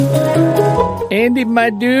Andy, my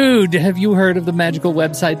dude, have you heard of the magical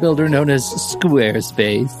website builder known as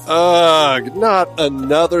Squarespace? Ugh, not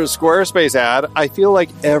another Squarespace ad. I feel like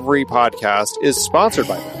every podcast is sponsored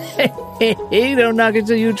by them. Hey, don't knock it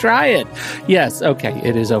till you try it. Yes, okay,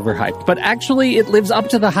 it is overhyped, but actually it lives up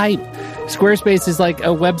to the hype. Squarespace is like a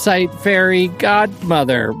website fairy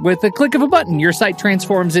godmother. With a click of a button, your site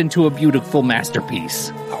transforms into a beautiful masterpiece.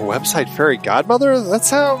 A website fairy godmother? That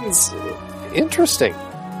sounds interesting.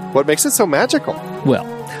 What makes it so magical? Well,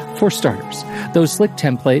 for starters, those slick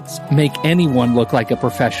templates make anyone look like a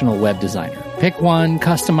professional web designer. Pick one,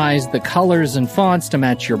 customize the colors and fonts to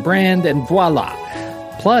match your brand, and voila.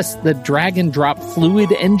 Plus, the drag-and-drop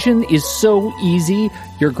Fluid engine is so easy,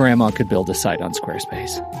 your grandma could build a site on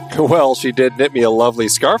Squarespace. Well, she did knit me a lovely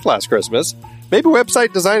scarf last Christmas. Maybe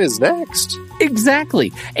website design is next.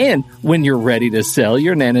 Exactly. And when you're ready to sell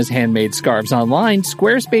your Nana's handmade scarves online,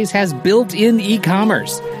 Squarespace has built-in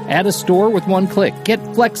e-commerce. Add a store with one click. Get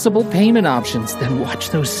flexible payment options. Then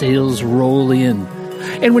watch those sales roll in.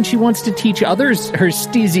 And when she wants to teach others her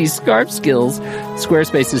steezy scarf skills,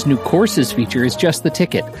 Squarespace's new courses feature is just the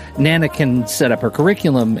ticket. Nana can set up her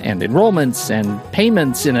curriculum and enrollments and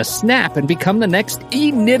payments in a snap and become the next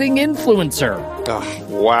e-knitting influencer. Oh,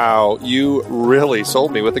 wow, you really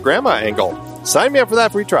sold me with the grandma angle. Sign me up for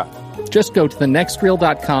that free trial. Just go to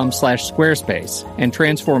thenextreel.com/Squarespace and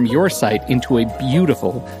transform your site into a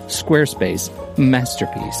beautiful Squarespace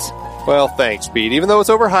masterpiece. Well, thanks, Pete. Even though it's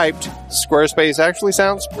overhyped, Squarespace actually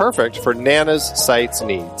sounds perfect for Nana's site's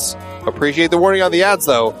needs. Appreciate the warning on the ads,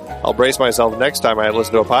 though. I'll brace myself next time I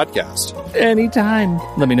listen to a podcast. Anytime.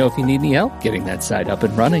 Let me know if you need any help getting that site up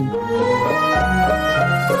and running.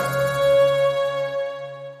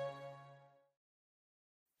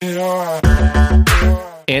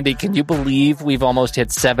 Andy, can you believe we've almost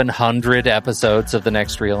hit 700 episodes of The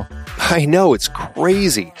Next Reel? I know, it's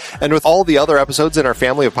crazy. And with all the other episodes in our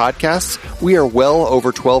family of podcasts, we are well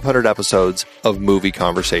over 1,200 episodes of movie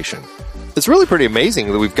conversation. It's really pretty amazing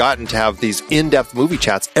that we've gotten to have these in-depth movie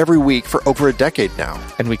chats every week for over a decade now.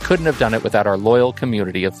 And we couldn't have done it without our loyal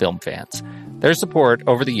community of film fans. Their support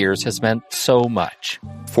over the years has meant so much.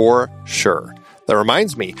 For sure. That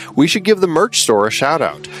reminds me, we should give the merch store a shout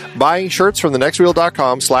out. Buying shirts from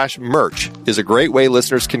thenextreel.com/merch is a great way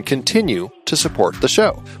listeners can continue to support the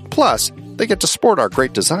show. Plus, they get to sport our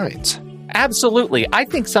great designs. Absolutely. I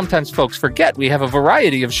think sometimes folks forget we have a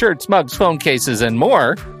variety of shirts, mugs, phone cases, and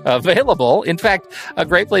more available. In fact, a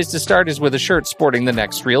great place to start is with a shirt sporting the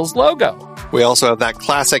Next Reel's logo. We also have that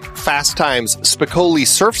classic Fast Times Spicoli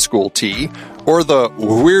Surf School tee, or the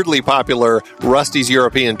weirdly popular Rusty's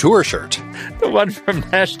European Tour shirt. The one from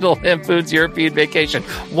National Lampoon's European Vacation.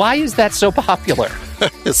 Why is that so popular?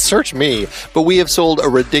 Search me, but we have sold a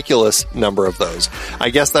ridiculous number of those.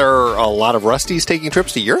 I guess there are a lot of Rustys taking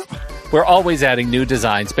trips to Europe? We're always adding new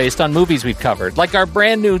designs based on movies we've covered, like our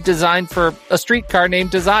brand new design for a streetcar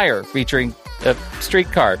named Desire, featuring a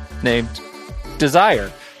streetcar named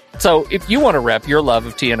Desire. So if you want to rep your love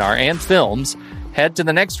of TNR and films, head to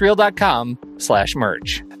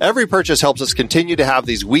thenextreel.com/merch. Every purchase helps us continue to have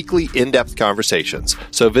these weekly in-depth conversations.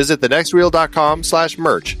 So visit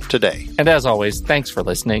thenextreel.com/merch today. And as always, thanks for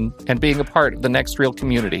listening and being a part of the Next Reel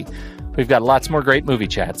community. We've got lots more great movie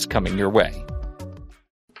chats coming your way.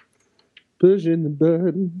 Pushing the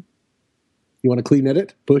button. You want a clean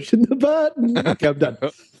edit? Pushing the button. Okay, I'm done.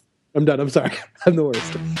 I'm sorry. I'm the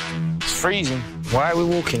worst. It's freezing. Why are we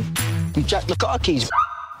walking? You jacked the car keys.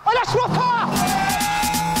 Oh, that's my car!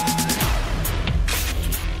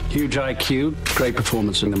 Huge IQ, great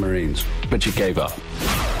performance in the Marines, but you gave up.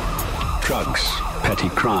 Drugs, petty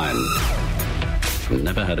crime.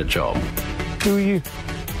 Never had a job. Who are you?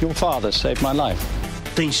 Your father saved my life.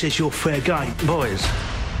 Dean says you're fair game. Boys.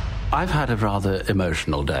 I've had a rather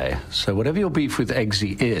emotional day, so whatever your beef with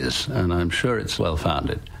Eggsy is, and I'm sure it's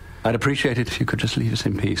well-founded, I'd appreciate it if you could just leave us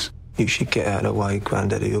in peace. You should get out of the way,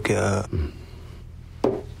 Grandaddy. You'll get hurt.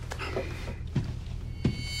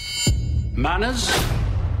 Manners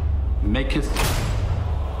maketh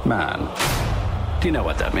man. Do you know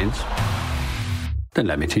what that means? Then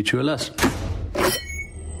let me teach you a lesson.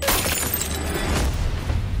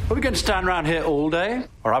 Are we going to stand around here all day,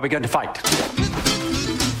 or are we going to fight?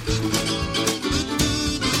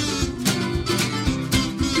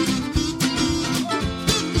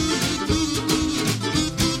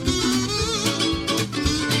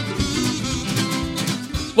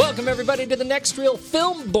 Welcome, everybody, to the Next Reel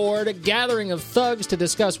Film Board, a gathering of thugs to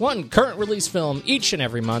discuss one current release film each and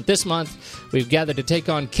every month. This month, we've gathered to take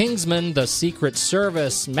on Kingsman, The Secret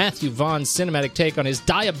Service, Matthew Vaughn's cinematic take on his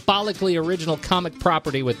diabolically original comic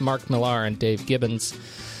property with Mark Millar and Dave Gibbons.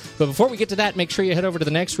 But before we get to that, make sure you head over to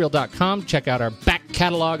thenextreel.com. Check out our back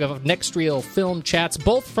catalog of Next Reel film chats,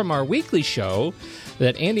 both from our weekly show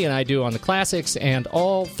that Andy and I do on the classics and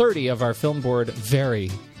all 30 of our Film Board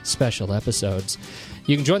very special episodes.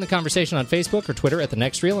 You can join the conversation on Facebook or Twitter at The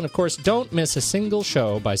Next Reel. And, of course, don't miss a single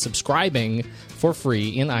show by subscribing for free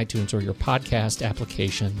in iTunes or your podcast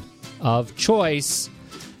application of choice.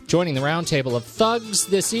 Joining the roundtable of thugs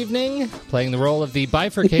this evening, playing the role of the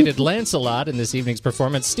bifurcated Lancelot in this evening's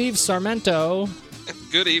performance, Steve Sarmento.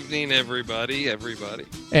 Good evening, everybody.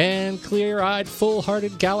 And clear-eyed,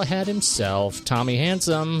 full-hearted Galahad himself, Tommy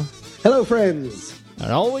Handsome. Hello, friends.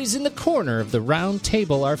 And always in the corner of the round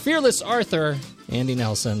table, our fearless Arthur, Andy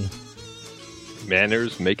Nelson.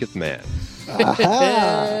 Manners maketh man.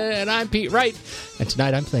 And I'm Pete Wright. And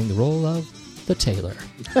tonight I'm playing the role of the tailor.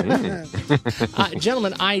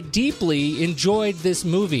 Gentlemen, I deeply enjoyed this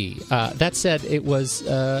movie. That said, it was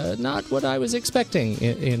not what I was expecting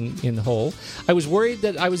in the whole. I was worried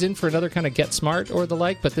that I was in for another kind of Get Smart or the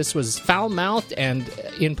like, but this was foul-mouthed and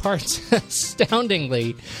in parts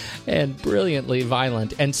astoundingly and brilliantly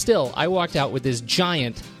violent. And still, I walked out with this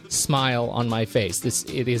giant smile on my face.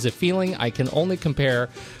 It is a feeling I can only compare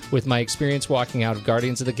with my experience walking out of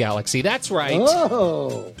Guardians of the Galaxy. That's right.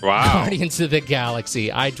 Oh, wow. Guardians of the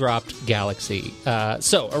Galaxy. I dropped Galaxy.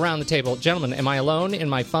 So, around the table, gentlemen, am I alone in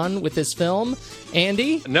my fun with this film?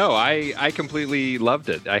 Andy? No, I completely loved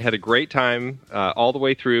it. I had a great time all the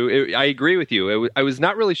way through. I agree with you. I was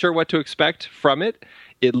not really sure what to expect from it.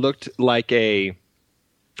 It looked like it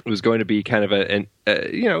was going to be kind of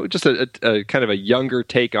just a kind of a younger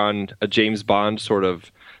take on a James Bond sort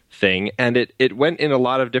of thing, and it went in a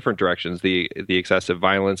lot of different directions. The excessive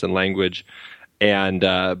violence and language, and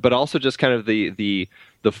but also just kind of the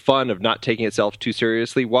fun of not taking itself too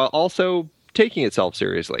seriously while also taking itself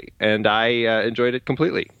seriously. And I enjoyed it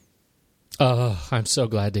completely. Oh, I'm so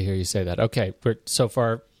glad to hear you say that. Okay, we're so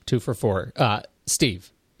far 2 for 4.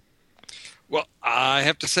 Steve. Well, I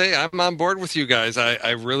have to say I'm on board with you guys.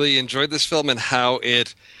 I really enjoyed this film and how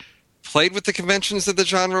it played with the conventions of the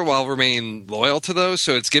genre while remaining loyal to those.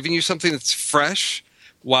 So it's giving you something that's fresh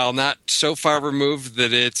while not so far removed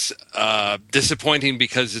that it's disappointing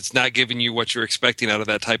because it's not giving you what you're expecting out of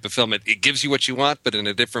that type of film. It gives you what you want, but in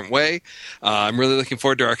a different way. I'm really looking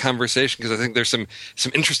forward to our conversation because I think there's some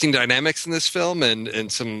interesting dynamics in this film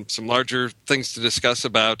and some larger things to discuss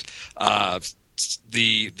about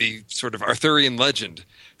the sort of Arthurian legend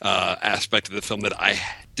aspect of the film that I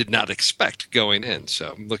did not expect going in.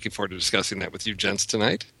 So I'm looking forward to discussing that with you gents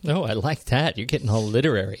tonight. Oh, I like that. You're getting all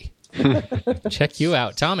literary. Check you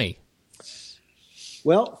out. Tommy.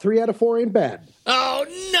 Well, 3 out of 4 ain't bad. Oh,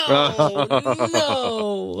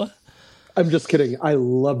 no. I'm just kidding. I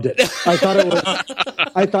loved it. I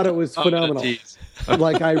thought it was phenomenal.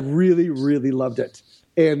 Like, I really, really loved it.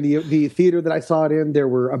 And the theater that I saw it in, there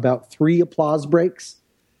were about 3 applause breaks,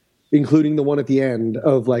 including the one at the end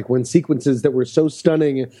of like when sequences that were so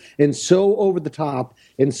stunning and so over the top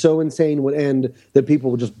and so insane would end that people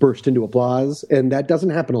would just burst into applause. And that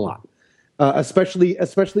doesn't happen a lot, especially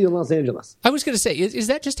in Los Angeles. I was going to say, is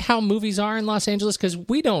that just how movies are in Los Angeles? Because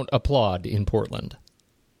we don't applaud in Portland.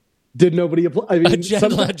 Did nobody applaud? I mean,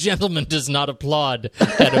 a gentleman does not applaud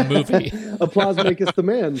at a movie. Applause maketh the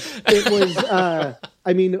man. It was,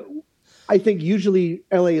 I think usually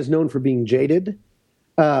LA is known for being jaded,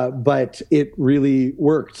 but it really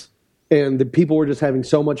worked. And the people were just having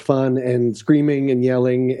so much fun and screaming and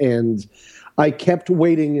yelling. And I kept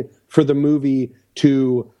waiting for the movie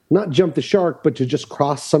to not jump the shark, but to just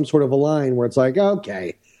cross some sort of a line where it's like,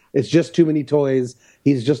 okay, it's just too many toys.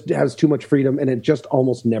 He just has too much freedom, and it just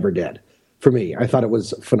almost never did for me. I thought it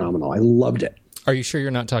was phenomenal. I loved it. Are you sure you're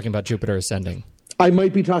not talking about Jupiter Ascending? I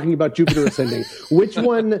might be talking about Jupiter Ascending. Which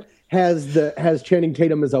one has Channing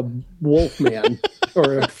Tatum as a wolf man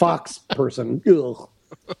or a fox person? Ugh.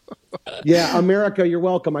 Yeah, America, you're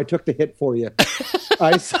welcome. I took the hit for you.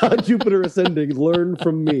 I saw Jupiter Ascending. Learn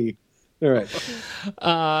from me. All right.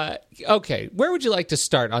 Okay. Where would you like to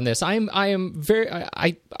start on this? I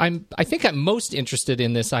think I'm most interested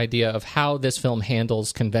in this idea of how this film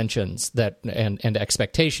handles conventions and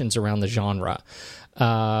expectations around the genre.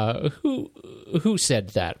 Who said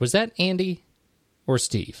that? Was that Andy or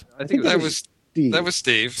Steve? I think that was Steve. That was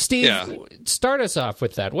Steve. Steve, yeah. Start us off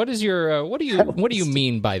with that. What is your what do you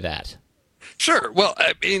mean by that? Sure. Well,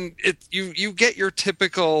 I mean, you get your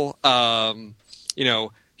typical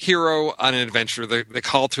hero on an adventure, the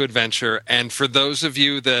call to adventure. And for those of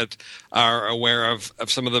you that are aware of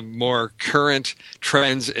some of the more current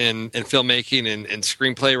trends in filmmaking and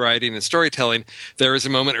screenplay writing and storytelling, there is a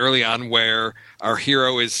moment early on where our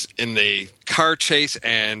hero is in the car chase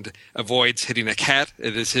and avoids hitting a cat.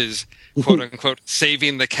 It is his quote-unquote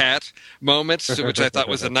saving the cat moment, which I thought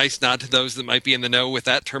was a nice nod to those that might be in the know with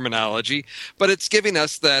that terminology. But it's giving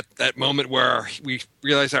us that moment where we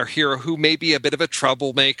realize our hero, who may be a bit of a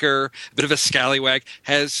troublemaker, a bit of a scallywag,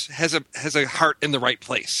 has a heart in the right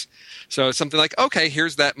place. So it's something like, okay,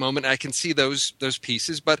 here's that moment. I can see those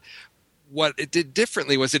pieces. But what it did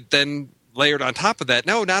differently was it then layered on top of that,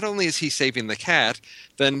 no, not only is he saving the cat,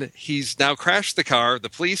 then he's now crashed the car. The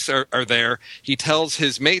police are there. He tells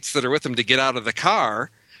his mates that are with him to get out of the car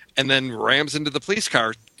and then rams into the police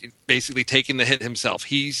car, basically taking the hit himself.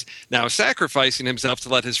 He's now sacrificing himself to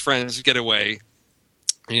let his friends get away.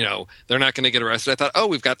 You know, they're not going to get arrested. I thought, oh,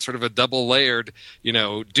 we've got sort of a double layered,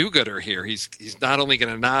 do-gooder here. He's not only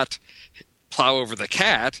going to not plow over the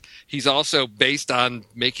cat, he's also, based on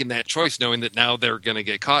making that choice, knowing that now they're going to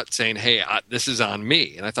get caught, saying, hey, this is on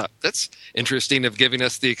me. And I thought that's interesting, of giving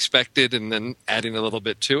us the expected and then adding a little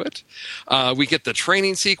bit to it. We get the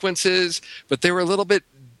training sequences, but they were a little bit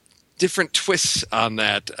different twists on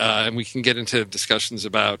that, and we can get into discussions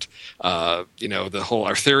about the whole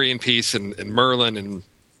Arthurian piece and Merlin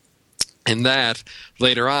and that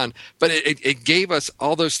later on. But it gave us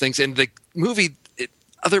all those things, and the movie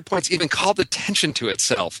other points even called attention to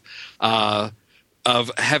itself,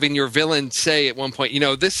 of having your villain say at one point,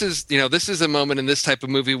 this is a moment in this type of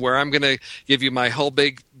movie where I'm going to give you my whole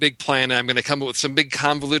big plan, and I'm going to come up with some big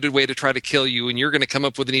convoluted way to try to kill you, and you're going to come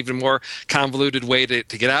up with an even more convoluted way to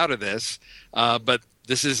get out of this. But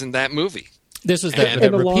this isn't that movie. This was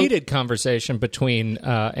the repeated conversation between,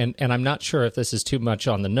 and I'm not sure if this is too much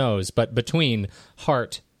on the nose, but between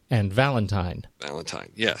Hart and Valentine,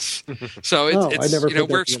 yes. So it's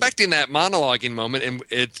we're expecting that monologuing moment,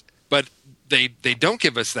 but they don't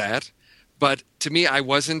give us that. But to me, I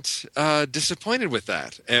wasn't disappointed with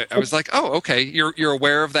that. I was like, oh, okay, you're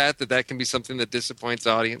aware of that can be something that disappoints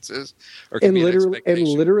audiences, or can be an expectation.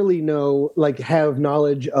 And literally have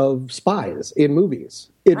knowledge of spies in movies.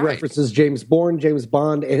 It references James Bond,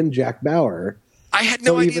 and Jack Bauer. I had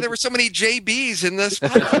no idea there were so many JBs in this.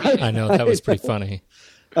 I know, that was pretty funny.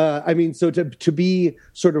 So to be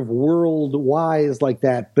sort of world wise like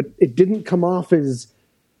that, but it didn't come off as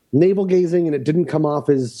navel gazing, and it didn't come off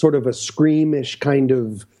as sort of a Screamish kind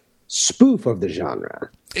of spoof of the genre.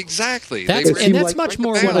 Exactly. That's much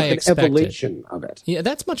more what I expected. An evolution of it. Yeah,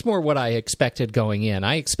 that's much more what I expected going in.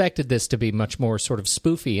 I expected this to be much more sort of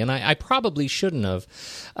spoofy, and I probably shouldn't have,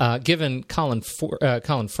 given Colin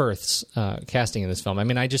Firth's casting in this film. I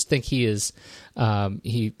mean, I just think he is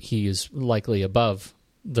likely above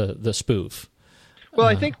the spoof. Well,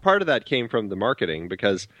 I think part of that came from the marketing,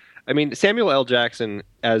 because Samuel L. Jackson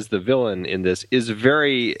as the villain in this it's a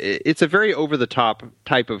very over-the-top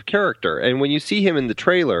type of character. And when you see him in the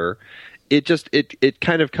trailer, it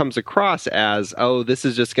kind of comes across as, oh, this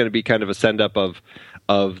is just going to be kind of a send-up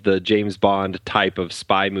of the James Bond type of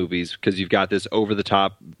spy movies, because you've got this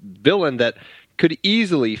over-the-top villain that could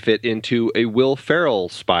easily fit into a Will Ferrell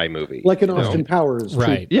spy movie. Like an Austin Powers.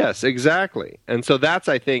 Right. Yes, exactly. And so that's,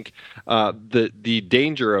 I think, the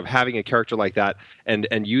danger of having a character like that and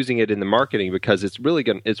using it in the marketing, because it's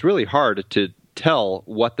really hard to tell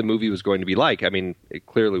what the movie was going to be like. I mean,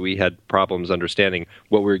 clearly we had problems understanding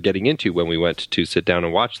what we were getting into when we went to sit down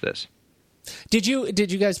and watch this. Did you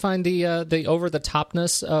guys find the over the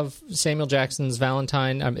topness of Samuel Jackson's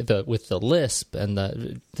Valentine, with the lisp and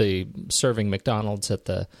the serving McDonald's at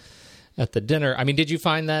the dinner? I mean, did you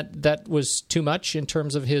find that was too much in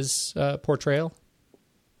terms of his portrayal?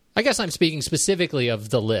 I guess I'm speaking specifically of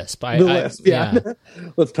the lisp. Yeah.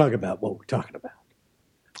 Let's talk about what we're talking about.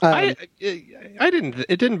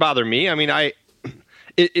 It didn't bother me. I mean,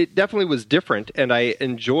 It definitely was different, and I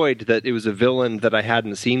enjoyed that it was a villain that I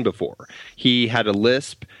hadn't seen before. He had a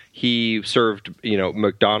lisp. He served,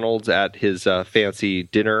 McDonald's at his fancy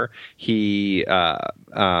dinner. He,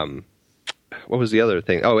 what was the other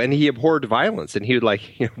thing? Oh, and he abhorred violence, and he would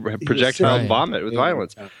projectile vomit with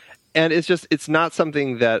violence. And it's not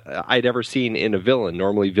something that I'd ever seen in a villain.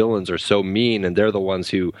 Normally villains are so mean, and they're the ones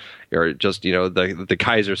who are just, the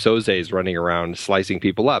Kaiser Sozes running around slicing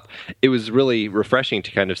people up. It was really refreshing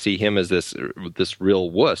to kind of see him as this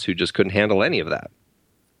real wuss who just couldn't handle any of that.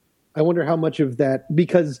 I wonder how much of that,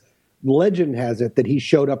 because legend has it that he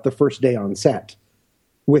showed up the first day on set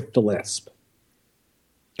with the lisp.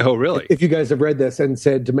 Oh, really? If you guys have read this, and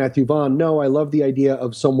said to Matthew Vaughn, no, I love the idea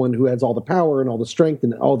of someone who has all the power and all the strength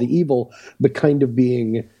and all the evil, but kind of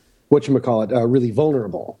being, whatchamacallit, really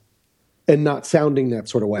vulnerable and not sounding that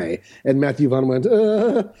sort of way. And Matthew Vaughn went,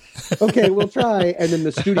 okay, we'll try. And then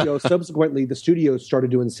subsequently, the studio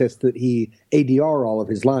started to insist that he ADR all of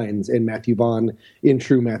his lines, and Matthew Vaughn, in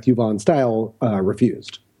true Matthew Vaughn style,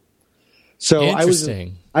 refused. So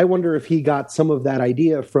I wonder if he got some of that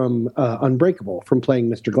idea from Unbreakable, from playing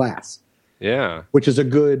Mr. Glass. Yeah. Which is a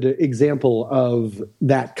good example of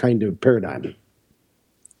that kind of paradigm.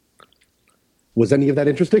 Was any of that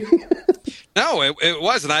interesting? No, it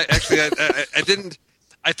wasn't. I didn't.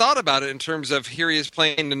 I thought about it in terms of here he is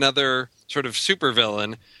playing another sort of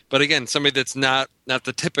supervillain, but again, somebody that's not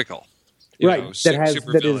the typical,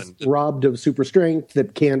 that is robbed of super strength,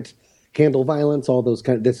 that can't handle violence, all those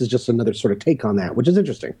kind of, this is just another sort of take on that, which is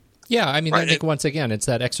interesting. Yeah, I mean, I think once again, it's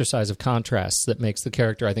that exercise of contrasts that makes the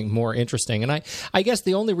character, I think, more interesting. And I guess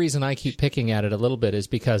the only reason I keep picking at it a little bit is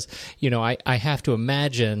because, I have to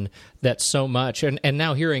imagine that so much, and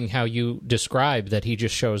now hearing how you describe that he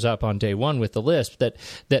just shows up on day one with the lisp,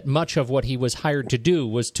 that much of what he was hired to do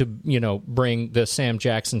was to, bring the Sam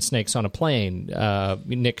Jackson Snakes on a Plane,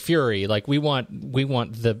 Nick Fury. Like, we want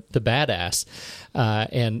the badass.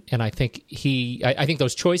 And I think I think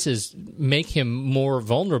those choices make him more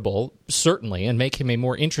vulnerable, certainly, and make him a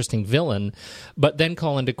more interesting villain, but then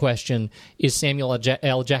call into question, is Samuel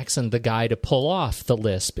L. Jackson the guy to pull off the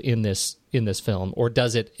lisp in this film, or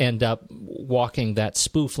does it end up walking that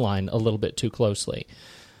spoof line a little bit too closely?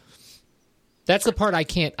 That's the part I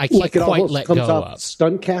can't quite let go of.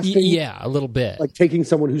 Stunt casting? Yeah, a little bit. Like taking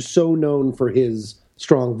someone who's so known for his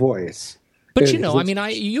strong voice. But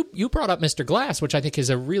you brought up Mr. Glass, which I think is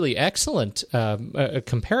a really excellent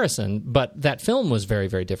comparison. But that film was very,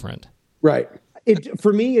 very different. Right.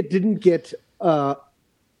 For me, it didn't get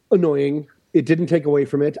annoying. It didn't take away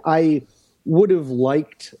from it. I would have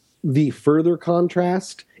liked the further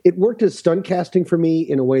contrast. It worked as stunt casting for me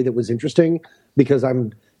in a way that was interesting, because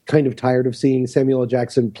I'm kind of tired of seeing Samuel L.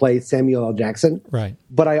 Jackson play Samuel L. Jackson. Right.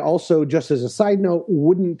 But I also, just as a side note,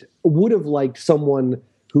 would have liked someone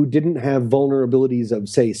who didn't have vulnerabilities of,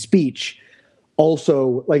 say, speech,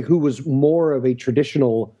 also, like, who was more of a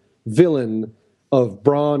traditional villain of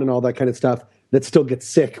brawn and all that kind of stuff, that still gets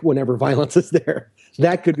sick whenever violence is there.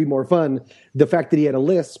 That could be more fun. The fact that he had a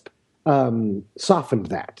lisp softened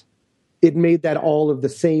that. It made that all of the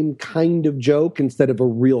same kind of joke instead of a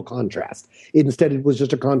real contrast. Instead, it was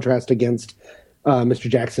just a contrast against Mr.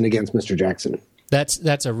 Jackson against Mr. Jackson.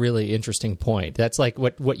 That's a really interesting point. That's like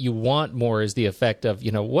what you want more is the effect of,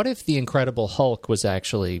 what if the Incredible Hulk was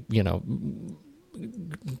actually,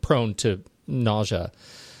 prone to nausea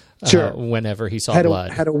whenever he saw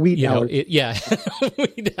blood. Had a wheat allergy.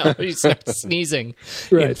 Wheat allergy. He started sneezing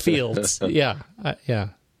in fields. Yeah.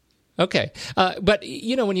 Okay. But,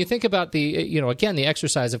 when you think about the, again, the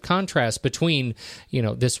exercise of contrast between,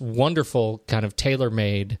 this wonderful kind of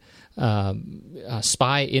tailor-made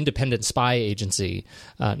independent spy agency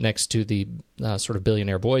next to the sort of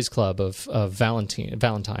billionaire boys club of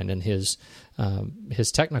Valentine and his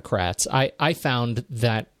technocrats, I found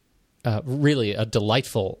that really a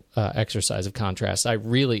delightful exercise of contrast. I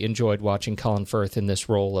really enjoyed watching Colin Firth in this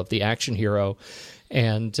role of the action hero,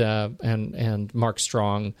 and Mark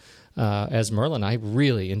Strong as Merlin. I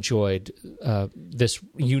really enjoyed this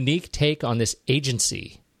unique take on this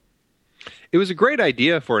agency. It was a great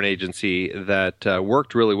idea for an agency that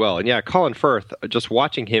worked really well. And yeah, Colin Firth, just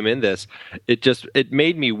watching him in this, it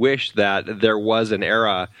made me wish that there was an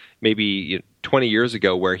era, maybe 20 years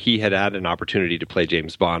ago, where he had an opportunity to play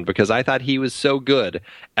James Bond, because I thought he was so good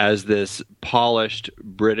as this polished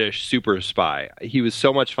British super spy. He was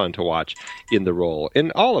so much fun to watch in the role.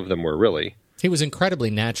 And all of them were, really. He was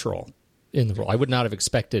incredibly natural in the role. I would not have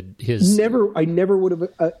expected his... I never would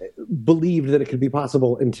have believed that it could be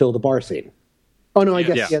possible until the bar scene. Oh, no, I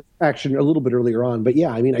guess he had action a little bit earlier on. But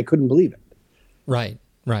yeah, I mean, I couldn't believe it. Right.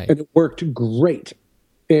 And it worked great.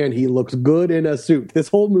 And he looks good in a suit. This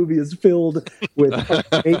whole movie is filled with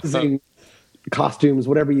amazing costumes,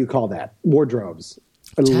 whatever you call that, wardrobes.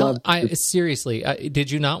 Seriously,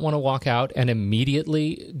 did you not want to walk out and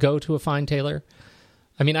immediately go to a fine tailor?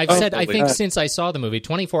 I mean, I think since I saw the movie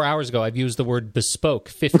 24 hours ago, I've used the word bespoke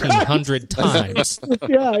 1,500 times.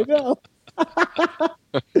 Yeah, I know.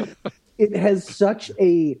 It has such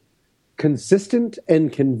a consistent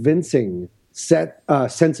and convincing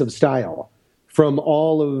sense of style from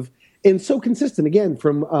all of, and so consistent again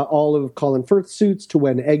from all of Colin Firth's suits to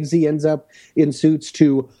when Eggsy ends up in suits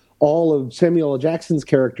to all of Samuel L. Jackson's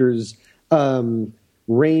characters'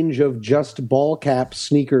 range of just ball cap,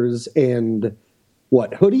 sneakers, and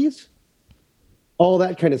hoodies, all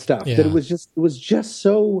that kind of stuff. Yeah. That it was just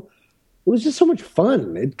so much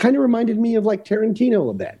fun. It kind of reminded me of like Tarantino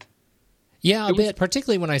a bit. Yeah, a bit.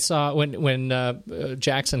 Particularly when I saw when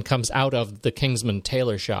Jackson comes out of the Kingsman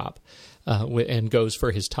tailor shop and goes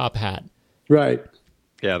for his top hat. Right.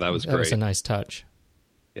 Yeah, that was great. That was a nice touch.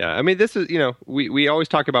 Yeah, I mean, this is, we always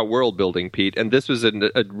talk about world building, Pete, and this was a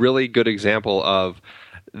really good example of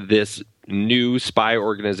this new spy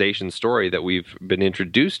organization story that we've been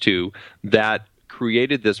introduced to that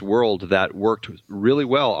created this world that worked really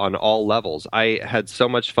well on all levels. I had so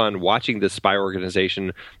much fun watching this spy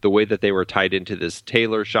organization, the way that they were tied into this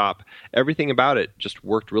tailor shop. Everything about it just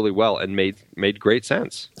worked really well and made great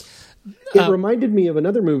sense. It reminded me of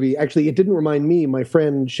another movie. Actually, it didn't remind me. My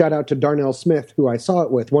friend, shout out to Darnell Smith, who I saw it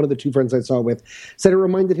with, one of the two friends I saw it with, said it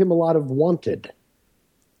reminded him a lot of Wanted.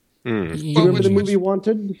 Do you remember the movie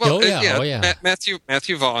Wanted? Well, Oh, yeah.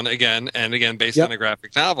 Matthew Vaughn again based on a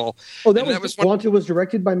graphic novel. Oh, that was Wanted was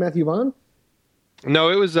directed by Matthew Vaughn? No,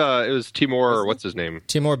 it was Timur, what's his name?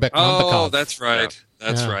 Timur Bekmambetov. Oh, that's right. Yeah.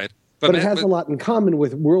 That's right. But it has a lot in common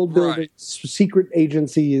with world building, secret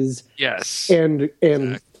agencies, yes, and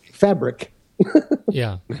fabric.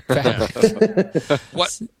 Yeah.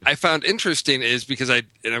 What I found interesting is because I'm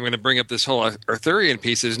going to bring up this whole Arthurian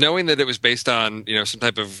piece, is knowing that it was based on some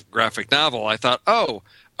type of graphic novel. I thought, oh,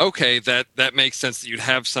 okay, that makes sense that you'd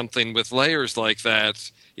have something with layers like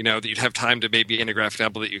that. That you'd have time to maybe in a graphic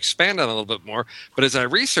novel that you expand on a little bit more. But as I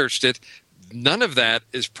researched it, none of that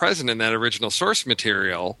is present in that original source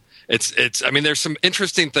material. It's. I mean, there's some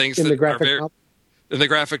interesting things in that the graphic are novel. In the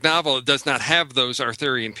graphic novel, it does not have those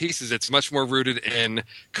Arthurian pieces. It's much more rooted in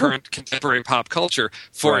current contemporary pop culture.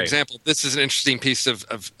 For example, this is an interesting piece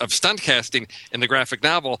of stunt casting in the graphic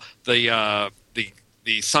novel. The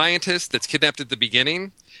scientist that's kidnapped at the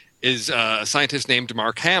beginning is a scientist named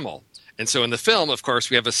Mark Hamill. And so in the film, of course,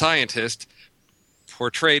 we have a scientist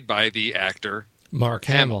portrayed by the actor Mark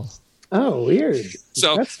Hamill. Oh, weird.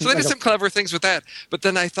 So they did some clever things with that. But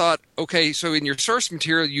then I thought, okay, so in your source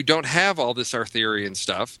material, you don't have all this Arthurian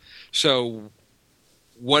stuff. So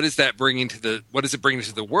what is that bringing to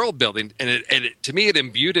the world building? And to me, it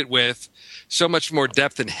imbued it with so much more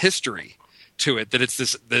depth and history to it, that it's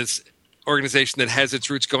this organization that has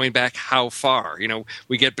its roots going back how far?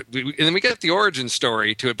 We get the origin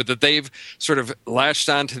story to it, but that they've sort of latched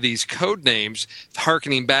onto these code names,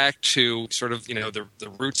 hearkening back to sort of the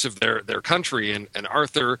roots of their country and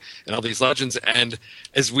Arthur and all these legends. And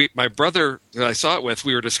as my brother that I saw it with,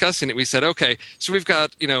 we were discussing it. We said, okay, so we've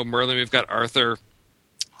got Merlin, we've got Arthur,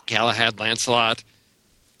 Galahad, Lancelot,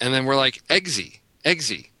 and then we're like Eggsy,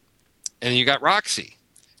 and you got Roxy.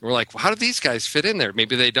 We're like, well, how do these guys fit in there?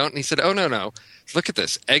 Maybe they don't. And he said, oh, no. Look at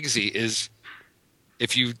this. Eggsy is,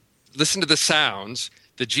 if you listen to the sounds,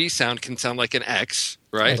 the G sound can sound like an X,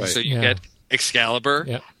 right? So you get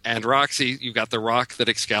Excalibur. And Roxy, you've got the rock that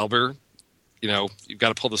Excalibur, you've got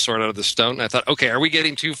to pull the sword out of the stone. And I thought, okay, are we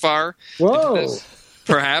getting too far? Whoa.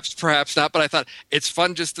 Perhaps not. But I thought it's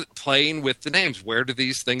fun just playing with the names. Where do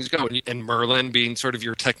these things go? And Merlin being sort of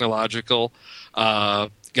your technological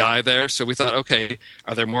guy there. So we thought, okay,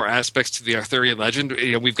 are there more aspects to the Arthurian legend?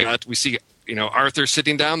 We see Arthur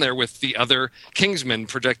sitting down there with the other Kingsmen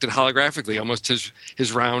projected holographically, almost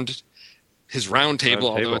his round table,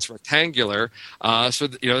 although it's rectangular. So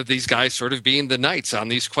these guys sort of being the knights on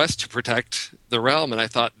these quests to protect the realm. And I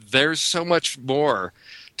thought there's so much more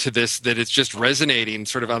to this, that it's just resonating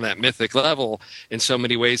sort of on that mythic level in so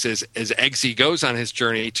many ways as Eggsy goes on his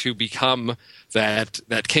journey to become that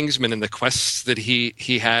Kingsman and the quests that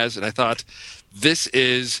he has. And I thought this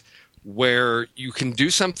is where you can do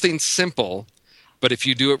something simple, but if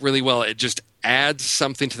you do it really well, it just adds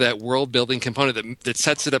something to that world building component that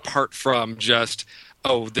sets it apart from just,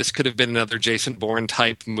 oh, this could have been another Jason Bourne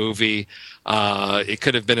type movie. It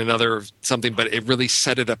could have been another something, but it really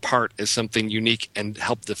set it apart as something unique and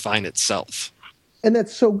helped define itself. And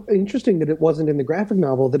that's so interesting that it wasn't in the graphic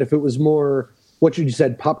novel, that if it was more, what you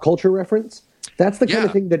said, pop culture reference, that's the kind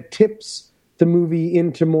of thing that tips the movie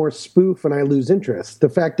into more spoof and I lose interest. The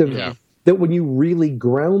fact of that when you really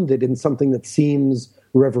ground it in something that seems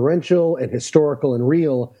reverential and historical and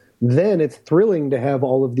real, then it's thrilling to have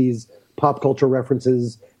all of these pop culture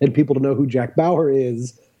references and people to know who Jack Bauer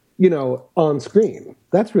is, on screen.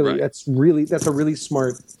 That's a really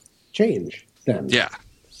smart change then. Yeah.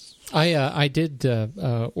 I did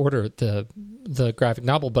order the graphic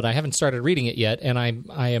novel, but I haven't started reading it yet, and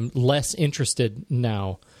I am less interested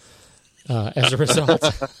now as a result.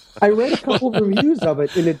 I read a couple of reviews of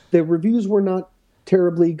it, and the reviews were not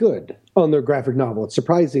terribly good on their graphic novel. It's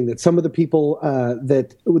surprising that some of the people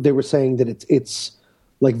that they were saying that it's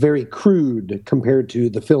like very crude compared to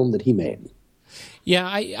the film that he made. Yeah,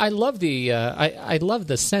 I love the I love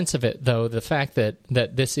the sense of it, though, the fact that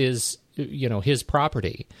this is, his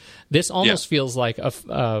property. This almost feels like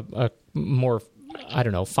a more, I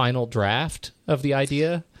don't know, final draft of the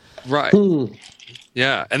idea. Right.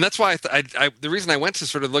 Yeah, and that's why the reason I went to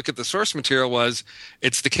sort of look at the source material was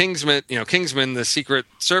it's the Kingsman, the Secret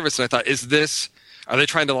Service, and I thought, are they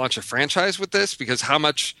trying to launch a franchise with this? Because how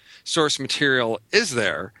much source material is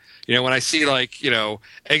there? When I see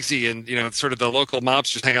Eggsy and sort of the local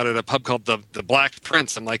mobs just hang out at a pub called the Black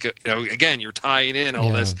Prince, I'm like, again, you're tying in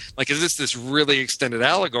all this. Like, is this really extended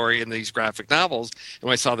allegory in these graphic novels? And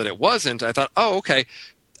when I saw that it wasn't, I thought, oh, okay.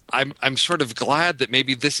 I'm sort of glad that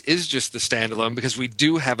maybe this is just the standalone, because we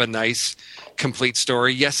do have a nice complete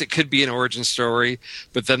story. Yes, it could be an origin story,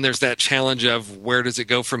 but then there's that challenge of where does it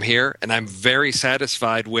go from here? And I'm very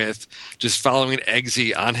satisfied with just following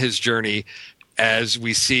Eggsy on his journey as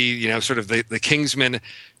we see, sort of the Kingsmen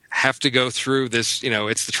have to go through this,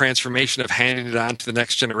 it's the transformation of handing it on to the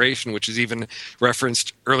next generation, which is even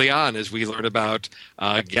referenced early on as we learn about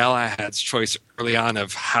Galahad's choice early on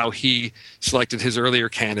of how he selected his earlier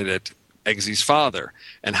candidate, Eggsy's father,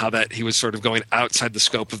 and how that he was sort of going outside the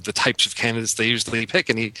scope of the types of candidates they usually pick.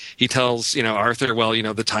 And he tells, Arthur, well,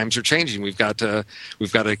 the times are changing. We've got to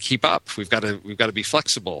keep up. We've got to be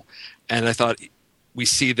flexible. And I thought, we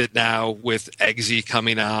see that now with Eggsy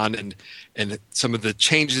coming on and some of the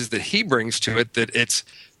changes that he brings to it, that it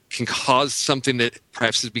can cause something that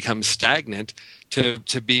perhaps has become stagnant to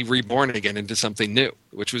be reborn again into something new,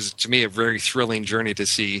 which was, to me, a very thrilling journey to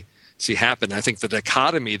see happen. I think the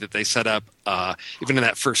dichotomy that they set up, even in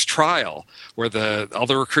that first trial, where all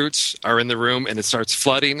the recruits are in the room and it starts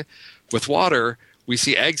flooding with water, we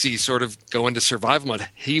see Eggsy sort of go into survival mode.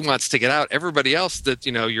 He wants to get out. Everybody else that,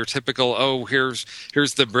 your typical, here's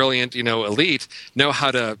the brilliant, elite, know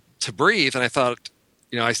how to breathe. And I thought,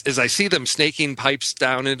 as I see them snaking pipes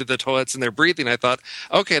down into the toilets and they're breathing, I thought,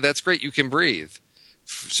 okay, that's great. You can breathe.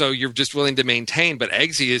 So you're just willing to maintain. But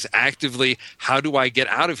Eggsy is actively, how do I get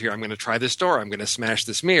out of here? I'm going to try this door. I'm going to smash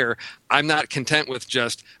this mirror. I'm not content with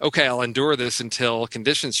just, okay, I'll endure this until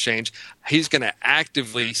conditions change. He's going to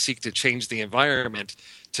actively seek to change the environment.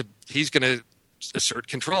 He's going to assert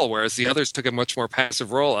control, whereas the others took a much more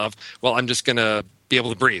passive role of, well, I'm just going to be able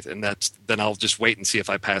to breathe, and then I'll just wait and see if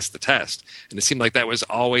I pass the test. And it seemed like that was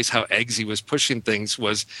always how Eggsy was pushing things,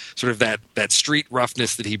 was sort of that street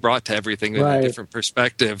roughness that he brought to everything in a different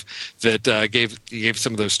perspective that gave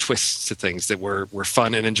some of those twists to things that were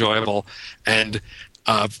fun and enjoyable. And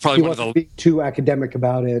probably he one of wasn't being too academic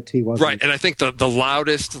about it. He wasn't right. And I think the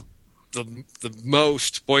loudest, the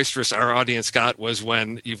most boisterous our audience got was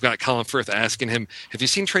when you've got Colin Firth asking him, "Have you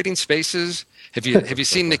seen Trading Spaces? Have you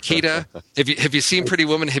seen Nikita? Have you seen Pretty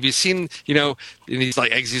Woman? Have you seen And he's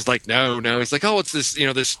like, Eggsy's like, no. He's like, oh, it's this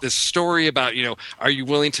this story about are you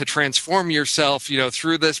willing to transform yourself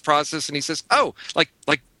through this process? And he says, oh, like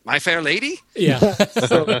My Fair Lady? Yeah.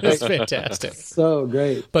 It's fantastic. So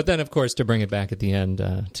great. But then, of course, to bring it back at the end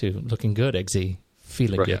to looking good, Eggsy,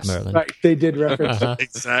 feeling good, Merlin. Right. They did reference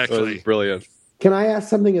Exactly. Brilliant. Can I ask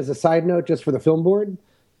something as a side note just for the film board?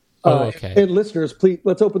 Okay. And listeners, please,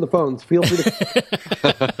 let's open the phones. Feel free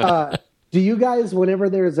to... do you guys, whenever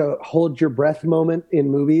there's a hold your breath moment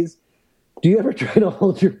in movies, do you ever try to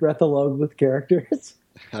hold your breath along with characters?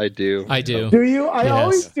 I do. Do you? I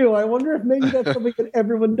always do. I wonder if maybe that's something that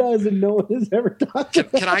everyone does and no one has ever done.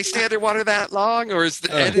 Can I stay underwater that long, or is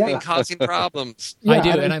the editing causing problems? Yeah, I do,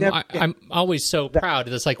 and I'm always so proud.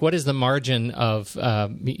 It's like, what is the margin of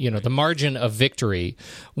the margin of victory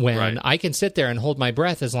when I can sit there and hold my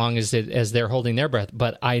breath as long as they're holding their breath,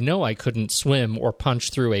 but I know I couldn't swim or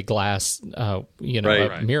punch through a glass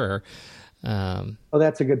mirror. Oh,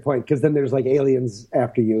 that's a good point, because then there's like aliens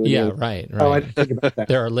after you. Right. Oh, I didn't think about that.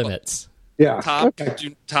 There are limits. Yeah.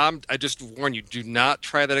 Tom, I just warn you, do not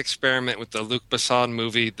try that experiment with the Luc Besson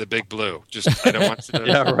movie, The Big Blue. I don't want to.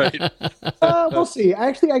 Yeah, right. We'll see.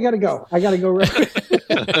 Actually, I got to go. Right.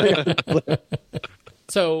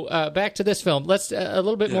 So back to this film. Let's a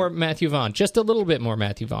little bit more Matthew Vaughn. Just a little bit more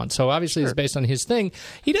Matthew Vaughn. So obviously it's based on his thing.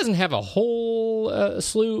 He doesn't have a whole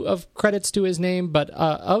slew of credits to his name, but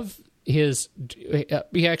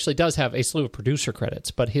he actually does have a slew of producer credits,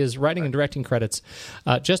 but his writing and directing credits,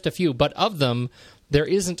 just a few. But of them, there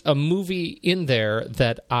isn't a movie in there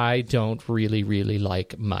that I don't really, really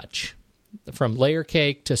like much. From Layer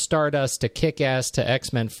Cake to Stardust to Kick-Ass to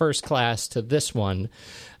X-Men First Class to this one.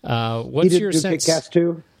 What's your sense? Kick-Ass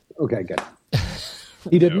too? Okay, good.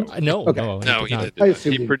 He didn't? No, okay. no, he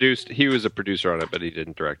didn't. He was a producer on it, but he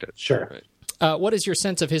didn't direct it. Sure. What is your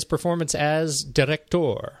sense of his performance as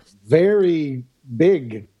director? Very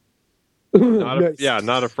big. Not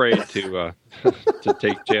not afraid to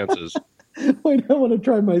take chances. Wait, I want to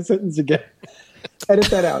try my sentence again. Edit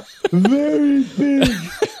that out. Very big.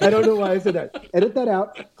 I don't know why I said that. Edit that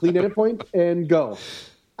out. Clean edit point and go.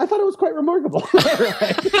 I thought it was quite remarkable.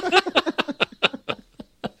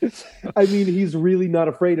 I mean, he's really not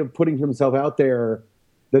afraid of putting himself out there.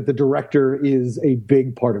 That the director is a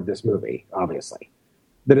big part of this movie, obviously.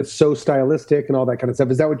 That it's so stylistic and all that kind of stuff.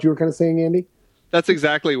 Is that what you were kind of saying, Andy? That's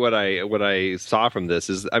exactly what I saw from this.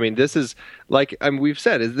 This is like we've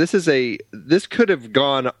said. This could have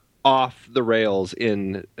gone off the rails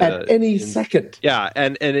at any second. Yeah,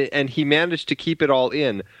 and he managed to keep it all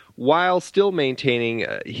in while still maintaining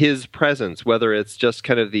his presence. Whether it's just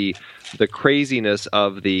kind of the craziness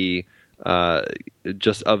of the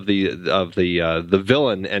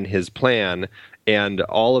villain and his plan, and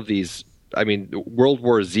all of these, World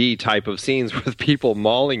War Z type of scenes with people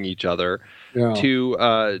mauling each other,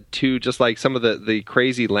 to just like some of the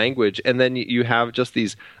crazy language, and then you have just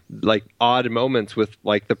these like odd moments with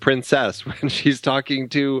like the princess when she's talking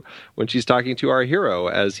to our hero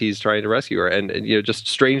as he's trying to rescue her, and just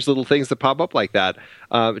strange little things that pop up like that.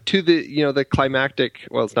 To the climactic,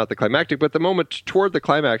 well, it's not the climactic, but the moment toward the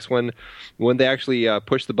climax when they actually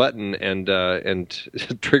push the button and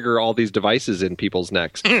trigger all these devices in people's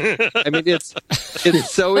necks.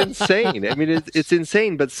 It's so insane. It's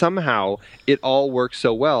insane, but somehow it all works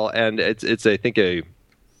so well, and it's I think a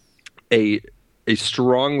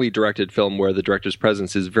strongly directed film where the director's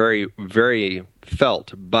presence is very, very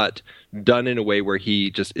felt, but done in a way where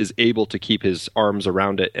he just is able to keep his arms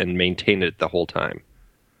around it and maintain it the whole time.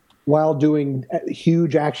 While doing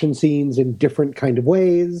huge action scenes in different kind of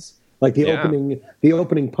ways. Like the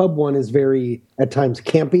opening pub one is very, at times,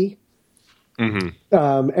 campy. Mm-hmm.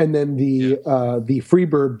 And then the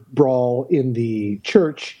Freebird brawl in the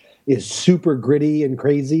church is super gritty and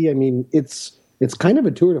crazy. It's kind of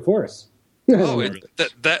a tour de force.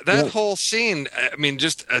 That whole scene,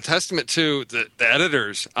 just a testament to the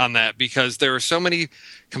editors on that, because there are so many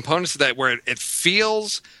components of that where it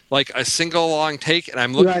feels like a single long take, and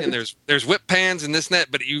I'm looking and there's whip pans and this and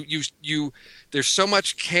that, but you there's so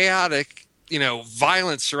much chaotic,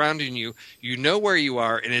 violence surrounding you. You know where you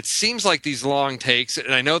are, and it seems like these long takes,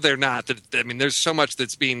 and I know they're not. There's so much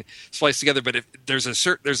that's being spliced together, but there's a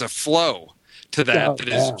flow to that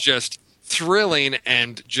is just thrilling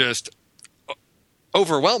and just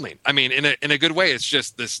overwhelming. In a good way. It's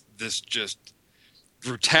just this just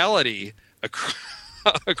brutality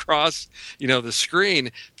across the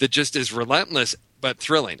screen that just is relentless but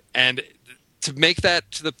thrilling. And to make that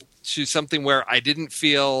to something where I didn't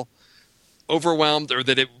feel overwhelmed or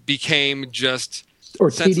that it became just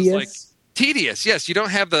tedious. Like tedious. Yes, you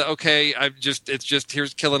don't have the it's just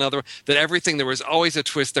here's kill another one. That everything, there was always a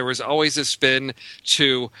twist, there was always a spin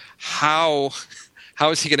to how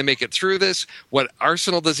is he going to make it through this? What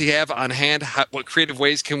arsenal does he have on hand? What creative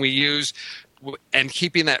ways can we use? And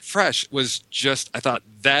keeping that fresh was just, I thought,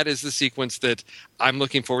 that is the sequence that I'm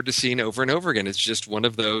looking forward to seeing over and over again. It's just one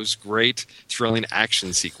of those great, thrilling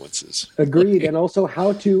action sequences. Agreed. And also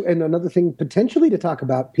and another thing potentially to talk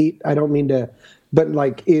about, Pete, I don't mean to, but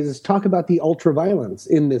is talk about the ultra violence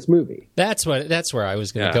in this movie. That's where I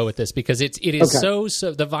was going to go with this, because it is so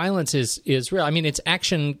the violence is real. It's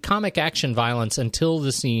comic action violence until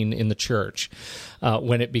the scene in the church,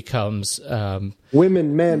 when it becomes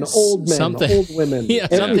women, men, old women,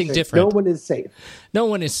 something different. No one is safe. No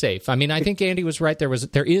one is safe. I think Andy was right. There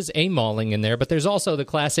is a mauling in there, but there's also the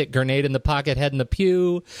classic grenade in the pocket, head in the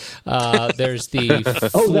pew. There's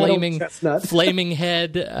the flaming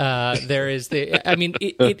head. There is the.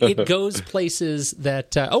 It goes places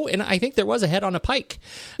that. And I think there was a head on a pike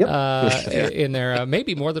in there,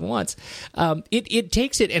 maybe more than once. It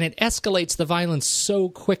takes it and it escalates the violence so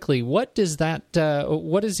quickly. What does that?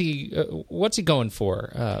 What's he going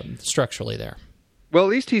for structurally there? Well, at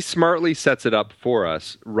least he smartly sets it up for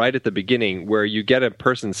us right at the beginning, where you get a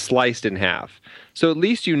person sliced in half. So at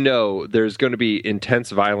least there's going to be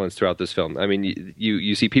intense violence throughout this film.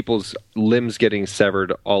 You see people's limbs getting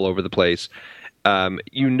severed all over the place. That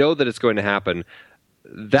it's going to happen.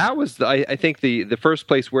 That was, I think, the first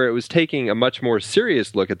place where it was taking a much more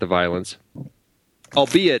serious look at the violence,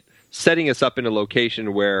 albeit setting us up in a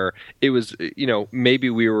location where it was, maybe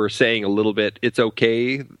we were saying a little bit, it's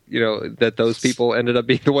okay, that those people ended up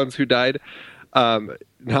being the ones who died.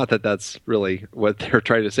 Not that that's really what they're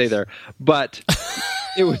trying to say there, but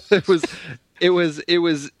it was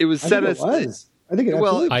set us. I think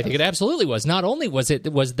it absolutely was. Not only was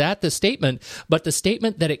that the statement, but the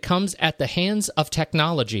statement that it comes at the hands of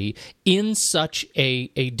technology in such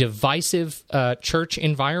a divisive church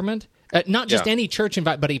environment. Not just any church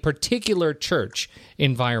environment, but a particular church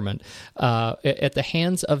environment at the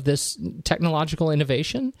hands of this technological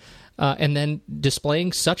innovation, and then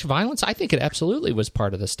displaying such violence. I think it absolutely was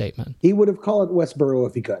part of the statement. He would have called it Westboro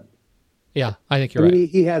if he could. Yeah, I think you're right.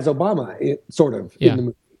 He has Obama, sort of, in the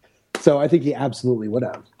movie. So I think he absolutely would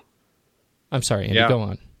have. I'm sorry, Andy, go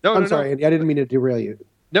on. I'm sorry, Andy, I didn't mean to derail you.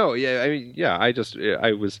 No, yeah, I mean, yeah,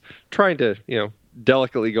 I was trying to,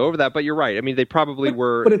 delicately go over that, but you're right. I mean, they probably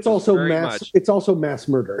were. But it's also It's also mass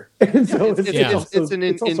murder, and so it's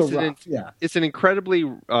an incredibly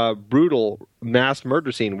brutal mass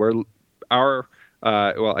murder scene where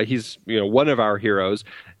he's one of our heroes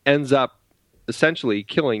ends up essentially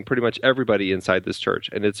killing pretty much everybody inside this church,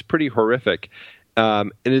 and it's pretty horrific,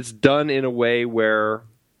 and it's done in a way where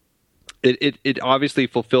it obviously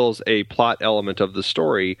fulfills a plot element of the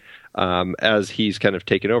story as he's kind of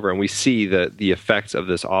taken over, and we see the effects of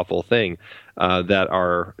this awful thing that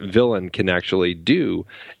our villain can actually do.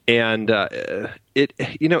 And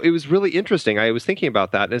it was really interesting. I was thinking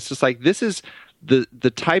about that, and it's just like, this is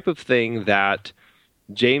the type of thing that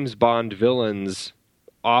James Bond villains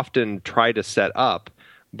often try to set up,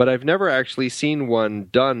 but I've never actually seen one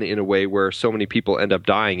done in a way where so many people end up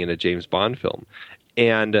dying in a James Bond film.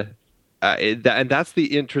 And that's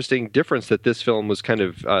the interesting difference, that this film was kind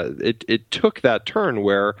of it took that turn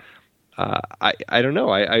where I don't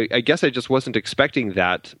know, I guess I just wasn't expecting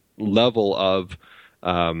that level of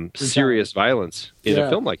serious violence in a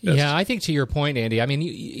film like this. Yeah, I think to your point, Andy, I mean,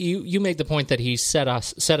 you made the point that he set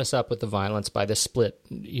us up with the violence by the split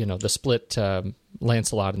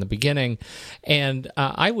Lancelot in the beginning, and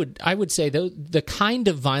I would say the kind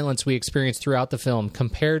of violence we experience throughout the film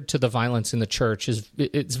compared to the violence in the church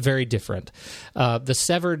it's very different. The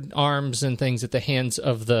severed arms and things at the hands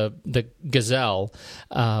of the gazelle,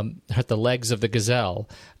 at the legs of the gazelle,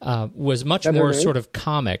 was much more sort of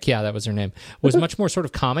comic. Yeah, that was her name. Was much more sort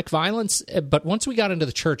of comic violence. But once we got into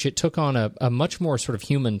the church, it took on a much more sort of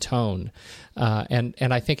human tone,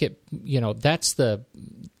 and I think it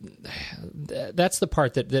that's the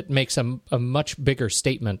part that makes a much bigger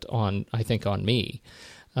statement on me,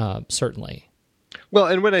 certainly. Well,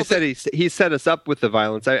 and when I said he set us up with the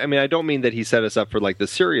violence, I mean, I don't mean that he set us up for like the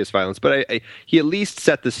serious violence, but he at least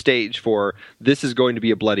set the stage for, this is going to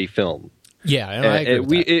be a bloody film. Yeah, and I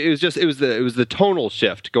agree with that. It was the tonal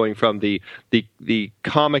shift going from the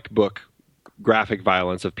comic book graphic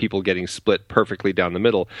violence of people getting split perfectly down the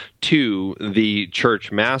middle to the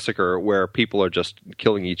church massacre where people are just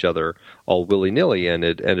killing each other all willy-nilly, and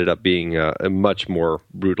it ended up being a much more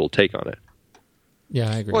brutal take on it.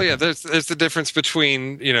 Yeah, I agree. Well, yeah, there's the difference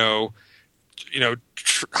between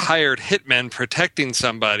hired hitmen protecting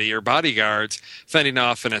somebody or bodyguards fending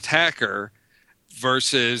off an attacker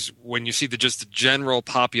versus when you see just the general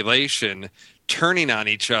population turning on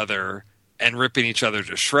each other and ripping each other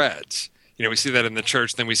to shreds. We see that in the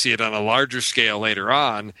church, then we see it on a larger scale later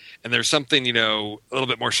on. And there's something, a little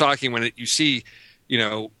bit more shocking when you see,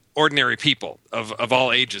 ordinary people of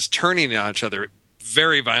all ages turning on each other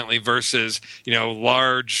very violently versus,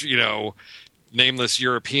 large, nameless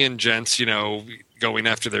European gents, going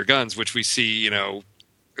after their guns, which we see,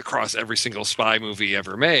 across every single spy movie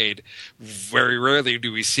ever made. Very rarely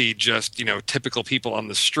do we see just, typical people on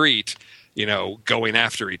the street, going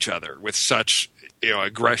after each other with such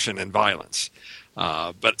aggression and violence.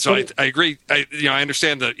 But so I agree. I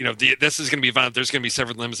understand that this is going to be violent. There's going to be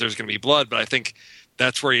severed limbs. There's going to be blood. But I think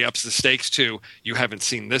that's where he ups the stakes to. You haven't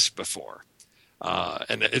seen this before,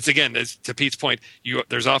 and it's to Pete's point.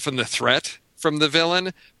 There's often the threat from the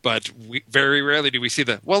villain, but very rarely do we see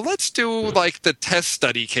let's do like the test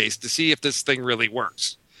study case to see if this thing really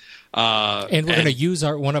works. And we're going to use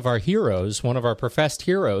one of our professed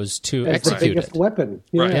heroes to execute it. Weapon.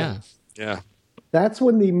 Yeah. Right. Yeah. That's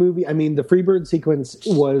when the movie, the Freebird sequence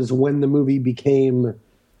was when the movie became,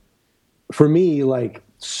 for me, like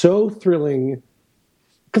so thrilling.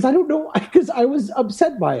 Because I don't know, because I was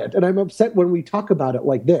upset by it. And I'm upset when we talk about it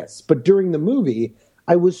like this. But during the movie,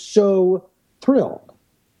 I was so thrilled.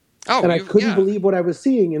 And I couldn't believe what I was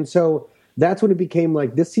seeing. And so that's when it became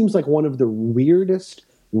like, this seems like one of the weirdest,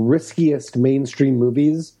 riskiest mainstream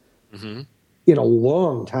movies in a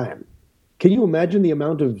long time. Can you imagine the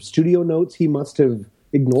amount of studio notes he must have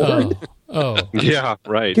ignored? Oh. Yeah,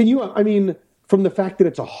 right. Can you, from the fact that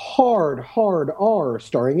it's a hard R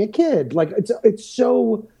starring a kid, like it's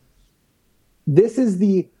so, this is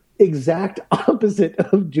the exact opposite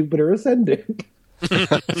of Jupiter Ascending.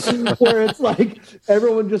 Where it's like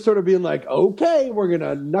everyone just sort of being like, okay, we're going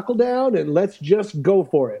to knuckle down and let's just go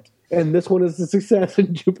for it. And this one is a success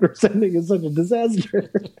and Jupiter Ascending is such a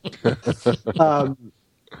disaster.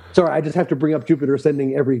 Sorry, I just have to bring up Jupiter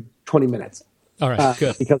Ascending every 20 minutes. All right,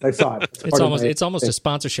 good. Because I saw it. It's almost a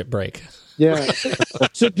sponsorship break. Yeah.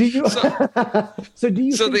 So do you?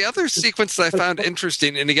 So the other sequence that I found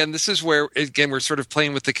interesting, and again, this is where we're sort of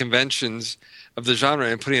playing with the conventions of the genre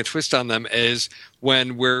and putting a twist on them, is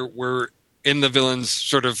when we're in the villain's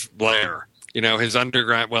sort of lair. His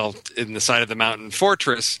underground, in the side of the mountain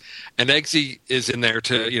fortress, and Eggsy is in there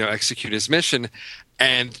to, execute his mission.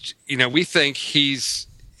 And, we think he's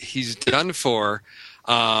done for,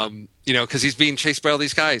 because he's being chased by all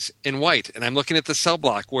these guys in white. And I'm looking at the cell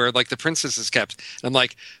block where, like, the princess is kept. And I'm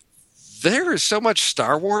like, there is so much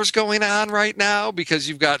Star Wars going on right now because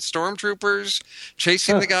you've got stormtroopers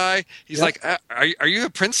chasing the guy. He's like, are you a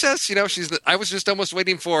princess? I was just almost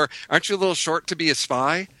waiting for, aren't you a little short to be a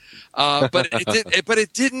spy? But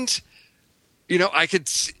it didn't,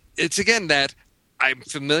 it's again that I'm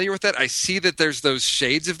familiar with that. I see that there's those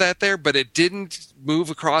shades of that there, but it didn't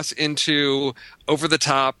move across into over the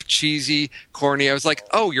top, cheesy, corny. I was like,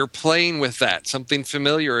 oh, you're playing with that, something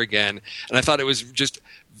familiar again. And I thought it was just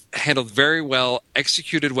handled very well,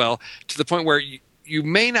 executed well, to the point where you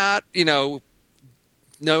may not,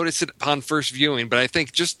 notice it upon first viewing, but I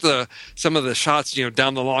think just some of the shots,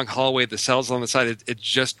 down the long hallway, the cells on the side, it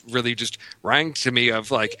just really just rang to me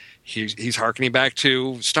of like he's harkening back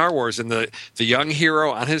to Star Wars and the young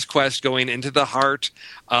hero on his quest going into the heart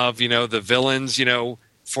of the villain's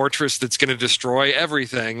fortress that's going to destroy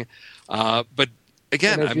everything. But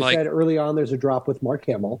again, and as you said early on, there's a drop with Mark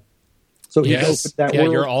Hamill. So he opened that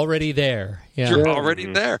world. You're already there. Yeah. You're already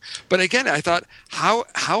there. But again, I thought,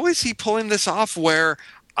 how is he pulling this off where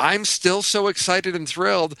I'm still so excited and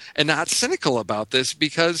thrilled and not cynical about this,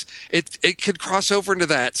 because it could cross over into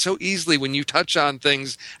that so easily when you touch on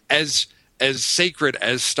things as sacred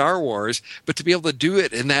as Star Wars, but to be able to do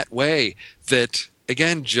it in that way that,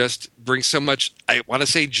 again, just brings so much, I want to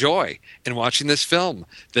say, joy in watching this film.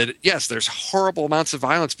 That, yes, there's horrible amounts of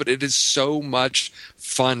violence, but it is so much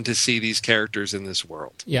fun to see these characters in this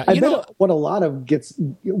world. Yeah, I bet what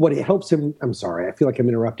it helps him. I'm sorry, I feel like I'm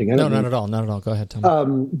interrupting. No, not at all. Go ahead,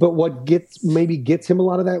 Tom. But what gets him a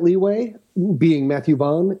lot of that leeway, being Matthew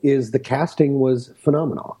Vaughn, is the casting was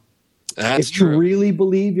phenomenal. That's if true. You really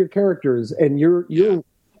believe your characters, and you're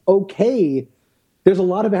okay. There's a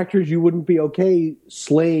lot of actors you wouldn't be okay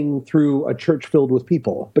slaying through a church filled with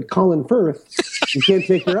people. But Colin Firth, you can't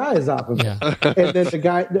take your eyes off of him. Yeah. And then the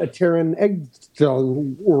guy, Taron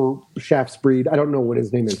Egerton, or Shaftesbury, I don't know what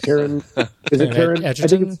his name is. Taron, is it Taron?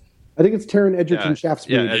 Egerton? I think it's Taron Egerton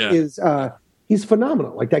Shaftesbury. He's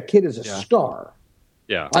phenomenal. Like, that kid is a star.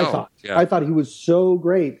 Yeah. I thought he was so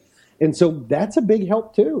great. And so that's a big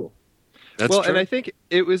help too. That's true. And I think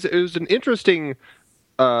it was an interesting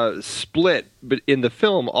split, but in the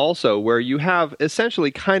film also, where you have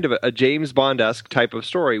essentially kind of a James Bond-esque type of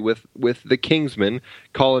story with the Kingsman,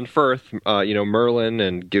 Colin Firth, Merlin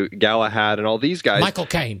and Galahad and all these guys. Michael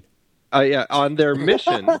Caine. On their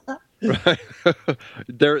mission. Right.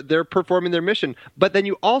 They're performing their mission, but then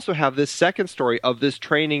you also have this second story of this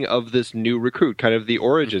training of this new recruit, kind of the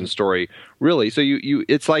origin story, really. So you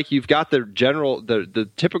it's like you've got the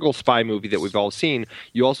typical spy movie that we've all seen.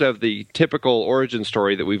 You also have the typical origin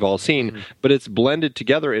story that we've all seen, but it's blended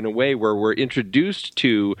together in a way where we're introduced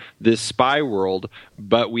to this spy world,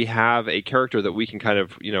 but we have a character that we can kind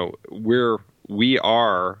of, we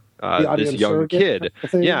are this young kid.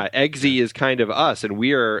 Yeah, Eggsy is kind of us, and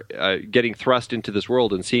we are getting thrust into this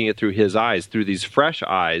world and seeing it through his eyes, through these fresh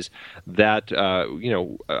eyes that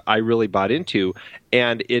I really bought into.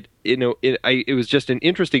 And it was just an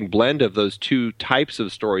interesting blend of those two types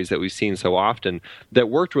of stories that we've seen so often that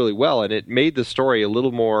worked really well, and it made the story a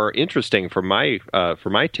little more interesting for my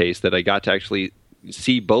taste, that I got to actually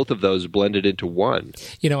see both of those blended into one.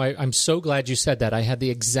 I'm so glad you said that. I had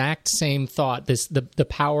the exact same thought. The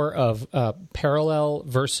power of parallel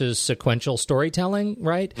versus sequential storytelling,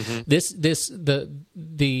 right? Mm-hmm.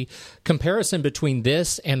 The comparison between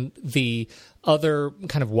this and the other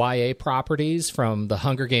kind of YA properties, from the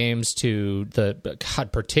Hunger Games to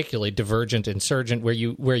particularly Divergent, Insurgent, where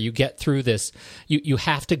you get through this, you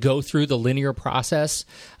have to go through the linear process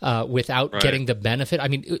without getting the benefit. I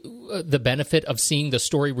mean, the benefit of seeing the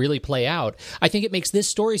story really play out. I think it makes this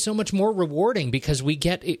story so much more rewarding because we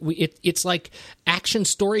get it's like action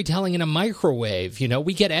storytelling in a microwave.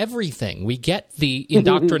 We get everything. We get the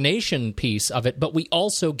indoctrination piece of it, but we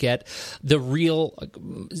also get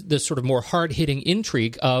the sort of more hard-hitting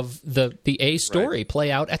intrigue of the A story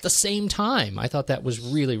play out at the same time. I thought that was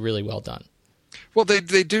really, really well done. Well,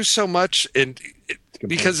 they do so much, and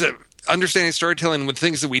because understanding storytelling with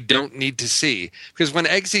things that we don't need to see. Because when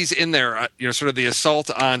Eggsy's in there, sort of the assault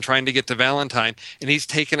on trying to get to Valentine, and he's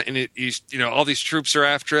taken, and he's, all these troops are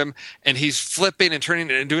after him, and he's flipping and turning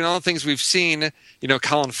and doing all the things we've seen,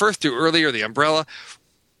 Colin Firth do earlier, the umbrella.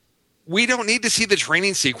 We don't need to see the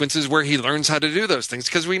training sequences where he learns how to do those things,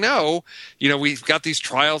 because we know, we've got these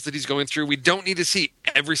trials that he's going through. We don't need to see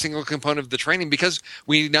every single component of the training, because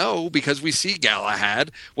we see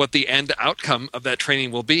Galahad, what the end outcome of that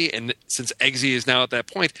training will be. And since Eggsy is now at that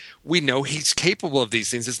point, we know he's capable of these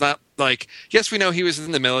things. It's not like, yes, we know he was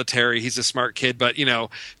in the military. He's a smart kid, but,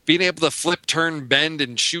 being able to flip, turn, bend,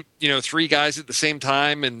 and shoot, 3 guys at the same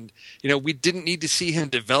time. And, we didn't need to see him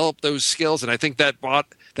develop those skills. And I think that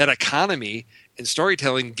economy in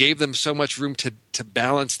storytelling gave them so much room to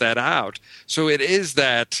balance that out. So it is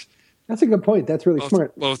that. That's a good point. That's really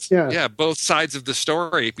smart. Both sides of the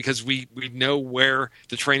story, because we know where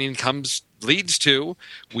the training leads to.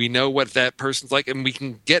 We know what that person's like, and we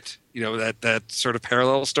can get that sort of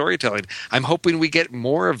parallel storytelling. I'm hoping we get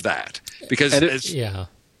more of that, because as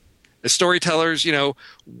storytellers, like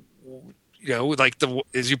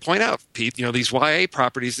as you point out, Pete, these YA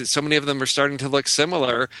properties, that so many of them are starting to look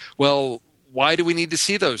similar. Well, why do we need to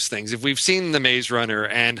see those things? If we've seen The Maze Runner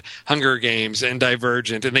and Hunger Games and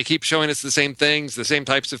Divergent, and they keep showing us the same things, the same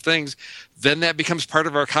types of things, then that becomes part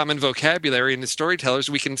of our common vocabulary. And as storytellers,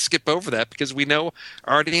 we can skip over that because we know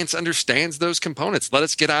our audience understands those components. Let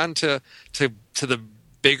us get on to the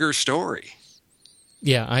bigger story.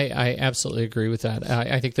 Yeah, I absolutely agree with that.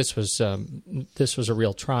 I think this was a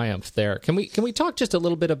real triumph there. Can we talk just a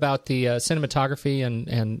little bit about the cinematography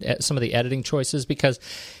and some of the editing choices? Because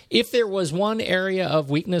if there was one area of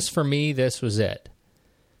weakness for me, this was it.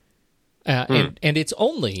 And it's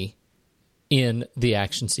only in the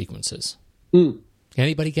action sequences.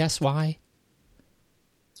 Anybody guess why?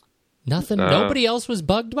 Nothing. Nobody else was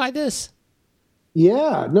bugged by this?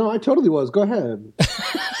 Yeah, no, I totally was. Go ahead.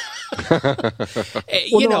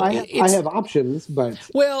 I have options, but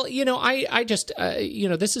I just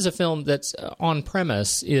this is a film that's on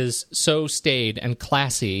premise is so staid and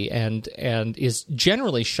classy and is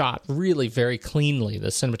generally shot really very cleanly. The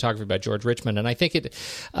cinematography by George Richmond, and I think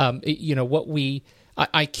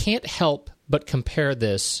I can't help but compare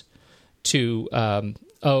this to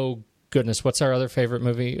oh goodness, what's our other favorite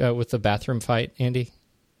movie with the bathroom fight, Andy?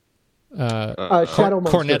 Shadow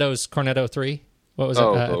Monster. Cornetto 3. What was it?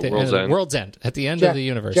 At the World's End. World's End. At the end of the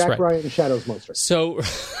universe. Jack right. Ryan Shadow's Monster. So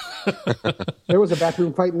there was a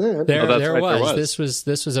bathroom fight in that. There was.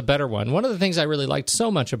 This was a better one. One of the things I really liked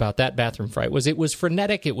so much about that bathroom fight was it was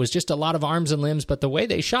frenetic. It was just a lot of arms and limbs, but the way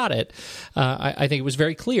they shot it, I think it was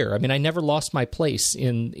very clear. I mean, I never lost my place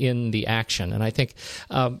in the action, and I think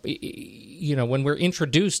when we're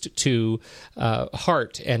introduced to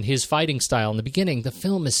Hart and his fighting style in the beginning, the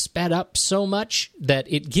film is sped up so much that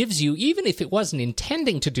it gives you, even if it wasn't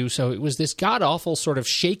intending to do so, it was this god-awful sort of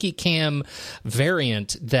shaky cam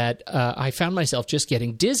variant that I found myself just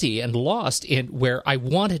getting dizzy and lost in, where I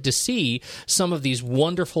wanted to see some of these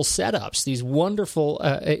wonderful setups, these wonderful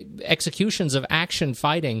executions of action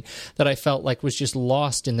fighting that I felt like was just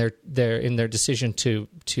lost in their decision to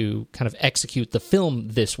kind of execute the film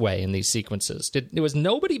this way in these sequences. Was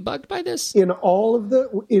nobody bugged by this? In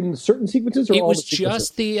certain sequences, or it all was the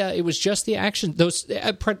sequences? it was just the action. Those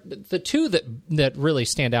the two that really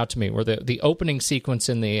stand out to me were the opening sequence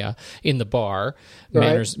in the bar,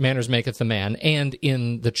 right. Manners maketh the man, and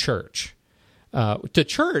in the church. The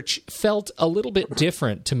church felt a little bit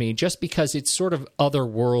different to me, just because it's sort of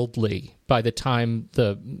otherworldly by the time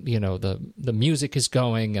the music is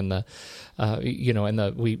going, and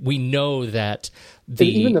we know that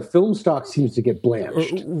even the film stock seems to get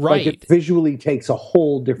blanched. Right. Like it visually takes a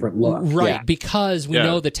whole different look. Right, because we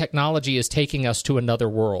know the technology is taking us to another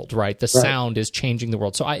world, right? The sound is changing the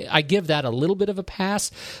world. So I give that a little bit of a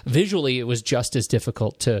pass. Visually, it was just as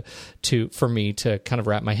difficult for me to kind of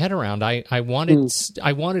wrap my head around. I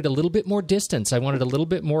wanted a little bit more distance. I wanted a little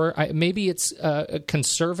bit more, maybe it's a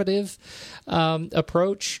conservative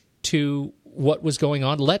approach to what was going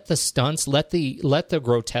on. Let the stunts, let the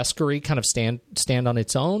grotesquerie kind of stand on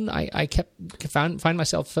its own. I find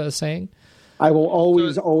myself saying, I will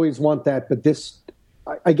always want that, but this,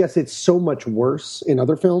 I guess it's so much worse in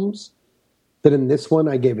other films that in this one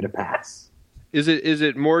I gave it a pass. Is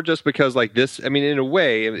it more just because, like, this? I mean, in a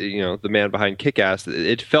way, the man behind Kick-Ass,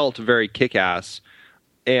 it felt very Kick-Ass.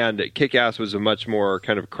 And Kick-Ass was a much more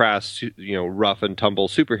kind of crass, rough and tumble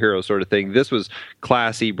superhero sort of thing. This was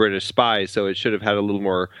classy British spy, so it should have had a little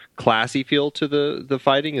more classy feel to the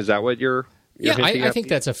fighting. Is that what you're I think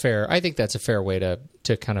that's a fair. I think that's a fair way to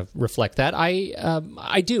kind of reflect that.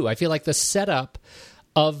 I do. I feel like the setup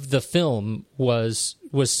of the film was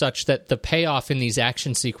such that the payoff in these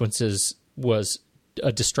action sequences was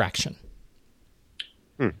a distraction.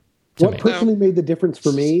 What personally made the difference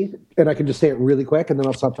for me, and I can just say it really quick and then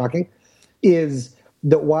I'll stop talking, is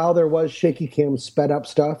that while there was shaky cam sped up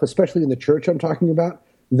stuff, especially in the church I'm talking about,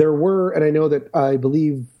 there were, and I know that I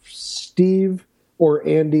believe Steve or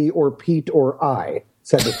Andy or Pete or I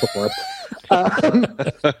said this before,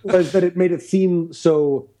 was that it made it seem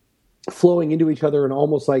so flowing into each other and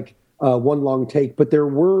almost like one long take. But there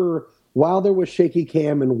were, while there was shaky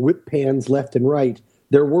cam and whip pans left and right,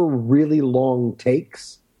 there were really long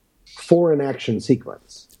takes for an action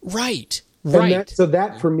sequence. Right. So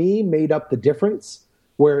that for me made up the difference,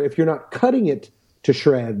 where if you're not cutting it to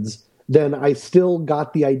shreds, then I still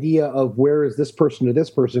got the idea of where is this person to this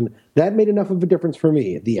person. That made enough of a difference for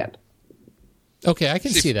me at the end. Okay, I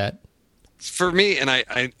can see that. For me, and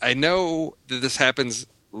I know that this happens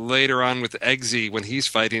later on with Eggsy when he's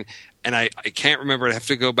fighting, and I can't remember. I have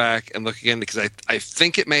to go back and look again because I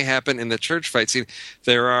think it may happen in the church fight scene.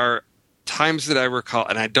 There are times that I recall,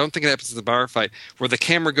 and I don't think it happens in the bar fight, where the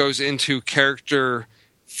camera goes into character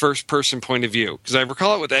first-person point of view. Because I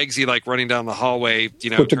recall it with Eggsy, like running down the hallway,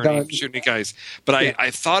 turning, shooting guys. But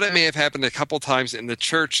I thought it may have happened a couple times in the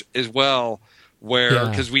church as well, where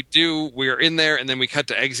because we are in there and then we cut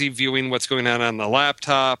to Eggsy viewing what's going on the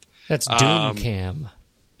laptop. That's Doom Cam.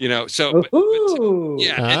 So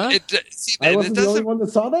I wasn't the only one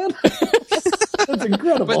that saw that. That's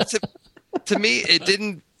incredible. But to me,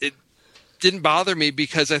 it didn't bother me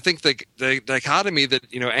because I think the dichotomy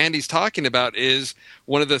that Andy's talking about is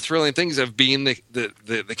one of the thrilling things of being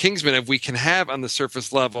the Kingsman. If we can have on the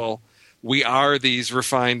surface level, we are these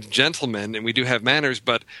refined gentlemen and we do have manners,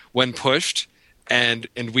 but when pushed and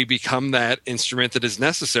we become that instrument that is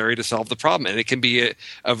necessary to solve the problem, and it can be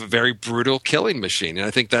a very brutal killing machine. And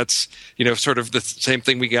I think that's sort of the same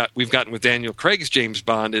thing we've gotten with Daniel Craig's James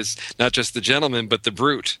Bond, is not just the gentleman but the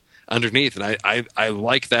brute underneath. And I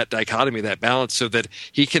like that dichotomy, that balance, so that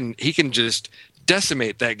he can just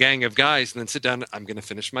decimate that gang of guys and then sit down. I'm going to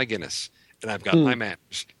finish my Guinness and I've got my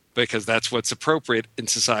manners, because that's what's appropriate in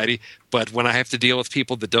society. But when I have to deal with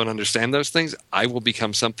people that don't understand those things, I will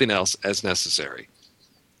become something else as necessary.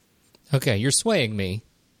 Okay, you're swaying me.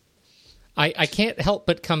 I can't help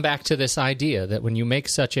but come back to this idea that when you make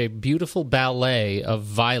such a beautiful ballet of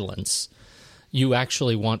violence, you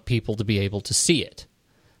actually want people to be able to see it.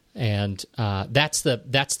 And that's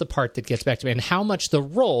the part that gets back to me, and how much the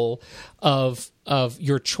role of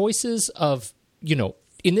your choices of,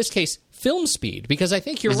 in this case, film speed, because I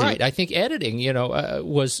think you're right. I think editing,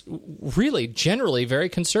 was really generally very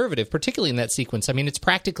conservative, particularly in that sequence. I mean, it's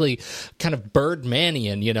practically kind of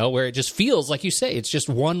Birdmanian, where it just feels like you say it's just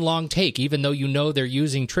one long take, even though they're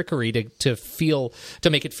using trickery to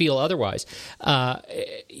make it feel otherwise.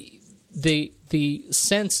 The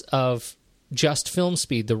sense of just film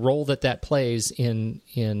speed, the role that plays in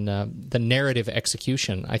the narrative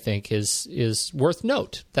execution, I think is worth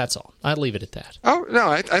note. That's all. I'll leave it at that. Oh no,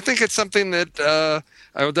 I think it's something that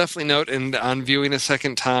I will definitely note, and on viewing a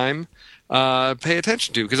second time, pay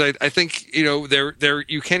attention to, because I think there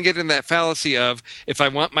you can get in that fallacy of if I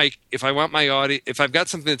want my audience, if I've got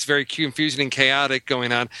something that's very confusing and chaotic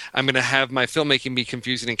going on, I'm going to have my filmmaking be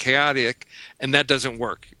confusing and chaotic, and that doesn't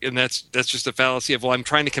work. And that's just a fallacy of, well, I'm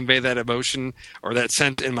trying to convey that emotion or that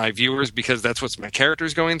sense in my viewers because that's what my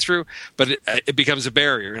character's going through, but it becomes a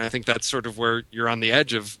barrier. And I think that's sort of where you're on the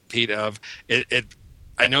edge of, Pete, of it.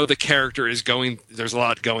 I know the character is there's a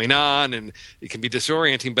lot going on and it can be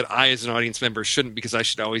disorienting, but I as an audience member shouldn't, because I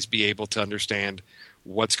should always be able to understand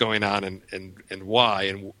what's going on and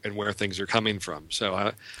why and where things are coming from.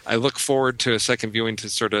 So I look forward to a second viewing to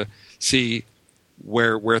sort of see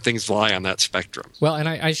where things lie on that spectrum. Well, and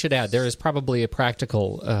I should add, there is probably a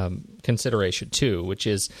practical consideration too, which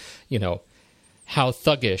is, how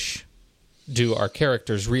thuggish do our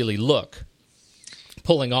characters really look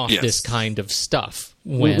pulling off this kind of stuff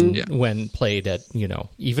when played at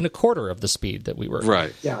even a quarter of the speed that we were.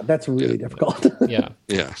 Right. Yeah, that's really difficult. Yeah.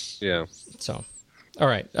 So, all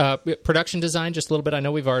right, production design, just a little bit. I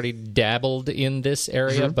know we've already dabbled in this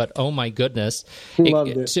area, but oh my goodness,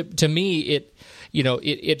 to me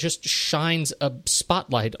it just shines a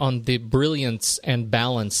spotlight on the brilliance and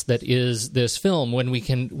balance that is this film.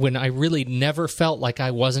 When I really never felt like I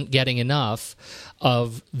wasn't getting enough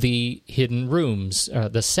of the hidden rooms,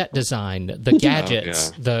 the set design, the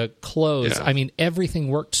gadgets, the clothes. I mean, everything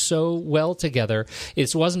worked so well together.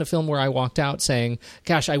 It wasn't a film where I walked out saying,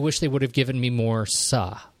 gosh, I wish they would have given me more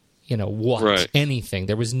what, anything.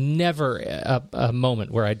 There was never a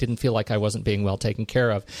moment where I didn't feel like I wasn't being well taken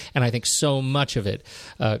care of. And I think so much of it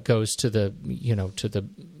goes to the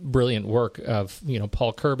brilliant work of,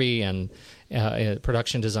 Paul Kirby and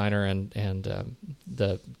production designer and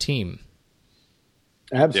the team.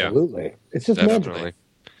 Absolutely. Yeah. It's just definitely magic.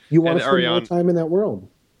 You want to spend more time in that world.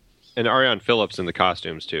 And Ariane Phillips in the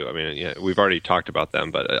costumes, too. I mean, we've already talked about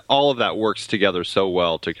them, but all of that works together so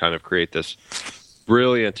well to kind of create this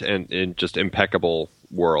brilliant and just impeccable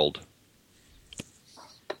world.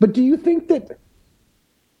 But do you think that,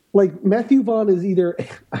 like, Matthew Vaughn is either,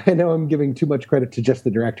 I know I'm giving too much credit to just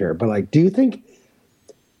the director, but, like, do you think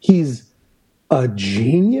he's a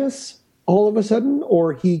genius all of a sudden,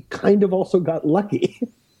 or he kind of also got lucky?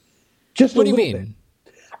 Just what do you mean?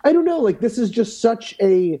 Bit. I don't know. Like, this is just such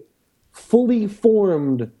a fully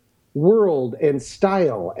formed world and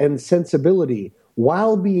style and sensibility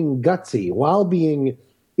while being gutsy, while being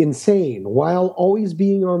insane, while always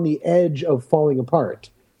being on the edge of falling apart.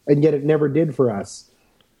 And yet it never did for us.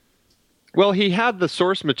 Well, he had the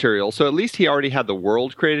source material, so at least he already had the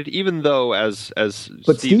world created, even though, as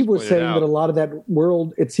But Steve was saying that a lot of that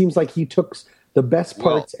world, it seems like he took the best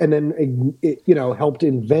parts and then, helped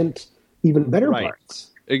invent even better parts.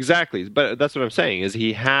 Exactly, but that's what I'm saying, is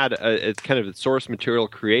he had a kind of source material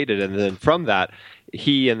created, and then from that,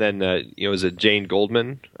 he and then, was it Jane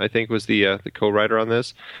Goldman, I think, was the co-writer on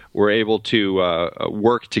this, were able to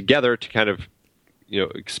work together to kind of,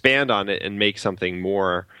 expand on it and make something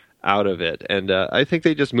more out of it. And I think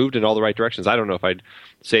they just moved in all the right directions. I don't know if I'd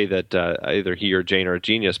say that either he or Jane are a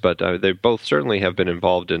genius, but they both certainly have been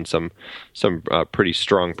involved in some pretty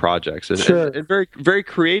strong projects and very, very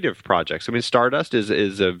creative projects. I mean, Stardust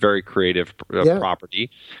is a very creative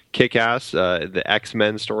property. Kick-Ass, the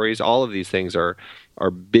X-Men stories, all of these things are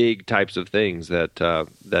big types of things that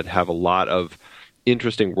have a lot of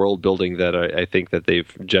interesting world building that I think that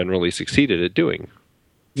they've generally succeeded at doing.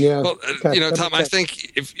 Yeah. Well, Tom, I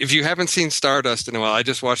think if you haven't seen Stardust in a while, I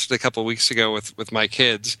just watched it a couple of weeks ago with my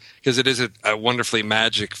kids because it is a wonderfully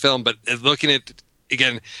magic film. But looking at,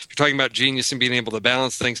 again, if you're talking about genius and being able to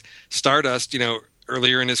balance things, Stardust,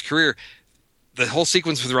 earlier in his career, the whole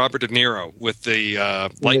sequence with Robert De Niro with the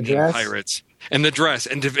lightning pirates and the dress,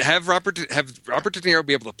 and to have Robert De Niro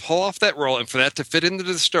be able to pull off that role and for that to fit into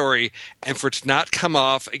the story and for it to not come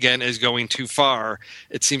off again as going too far,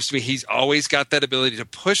 it seems to me he's always got that ability to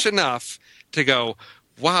push enough to go,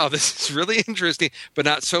 wow, this is really interesting, but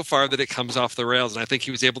not so far that it comes off the rails. And I think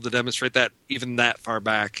he was able to demonstrate that even that far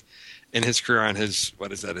back in his career on his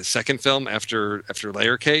second film after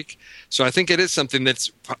Layer Cake. So I think it is something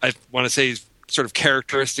that's, I want to say, sort of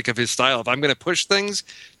characteristic of his style. If I'm going to push things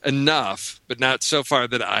enough, but not so far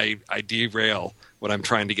that I derail what I'm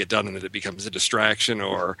trying to get done and that it becomes a distraction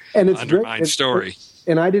or undermine story.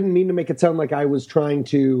 And I didn't mean to make it sound like I was trying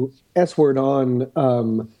to S-word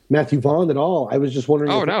on Matthew Vaughn at all. I was just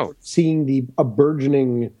wondering seeing a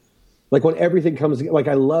burgeoning, like when everything comes, like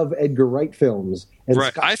I love Edgar Wright films. And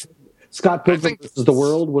Scott Pilgrim vs. the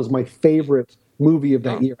World was my favorite movie of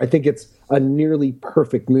that year. I think it's a nearly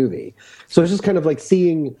perfect movie. So it's just kind of like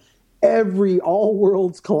seeing all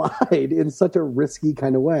worlds collide in such a risky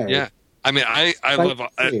kind of way. Yeah. I mean,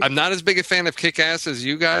 I'm not as big a fan of Kick-Ass as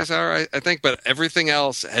you guys are, I think, but everything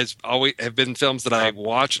else have been films that I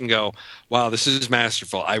watch and go, wow, this is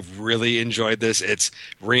masterful. I've really enjoyed this. It's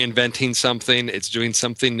reinventing something. It's doing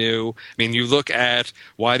something new. I mean, you look at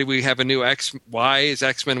why do we have a new why is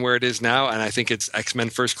X-Men where it is now? And I think it's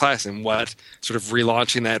X-Men First Class, and what sort of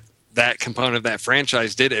relaunching that component of that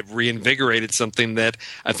franchise did. It reinvigorated something that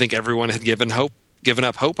I think everyone had given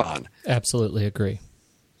up hope on. Absolutely agree.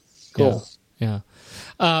 Cool. Yeah.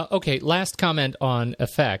 Okay, last comment on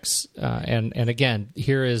effects. And again,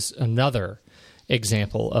 here is another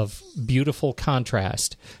example of beautiful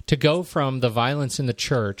contrast. To go from the violence in the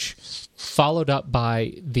church, followed up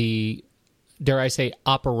by the, dare I say,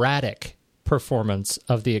 operatic performance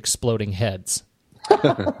of the exploding heads.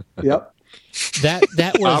 Yep.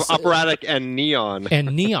 That was operatic and neon. I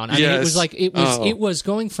mean, it was like it was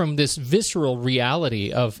going from this visceral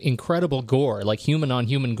reality of incredible gore, like human on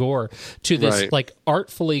human gore, to this like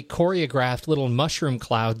artfully choreographed little mushroom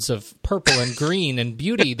clouds of purple and green and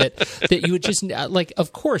beauty that you would just like.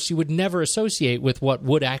 Of course, you would never associate with what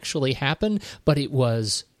would actually happen, but it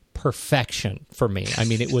was perfection for me. I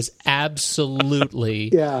mean, it was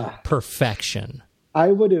absolutely perfection.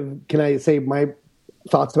 I would have. Can I say my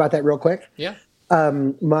thoughts about that real quick? Yeah. I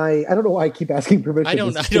don't know why I keep asking permission. I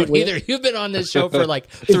don't either. You've been on this show for like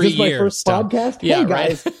 3 years. Is this my first podcast? Yeah, hey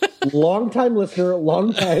guys, long-time listener,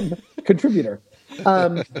 long-time contributor.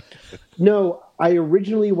 No, I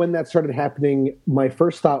originally, when that started happening, my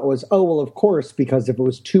first thought was, oh, well, of course, because if it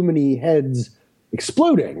was too many heads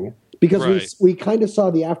exploding, because we kind of saw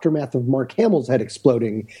the aftermath of Mark Hamill's head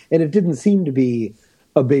exploding, and it didn't seem to be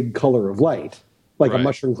a big color of light, like a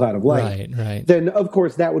mushroom cloud of light. Right. Then, of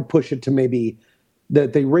course, that would push it to maybe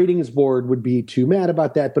that the ratings board would be too mad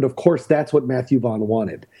about that. But, of course, that's what Matthew Vaughn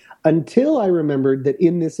wanted. Until I remembered that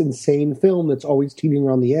in this insane film that's always teetering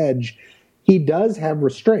on the edge, he does have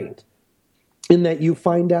restraint in that you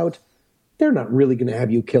find out they're not really going to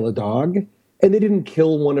have you kill a dog. And they didn't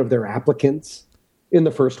kill one of their applicants in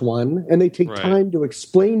the first one. And they take time to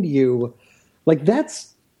explain to you, like,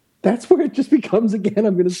 that's where it just becomes, again,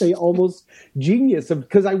 I'm going to say almost genius.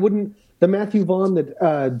 Because the Matthew Vaughn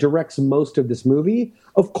that directs most of this movie,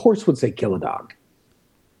 of course would say kill a dog.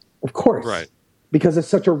 Of course. Right. Because it's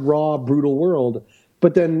such a raw, brutal world.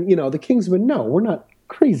 But then, the Kingsman, no, we're not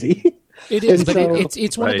crazy. It is, but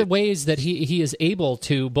it's one of the ways that he is able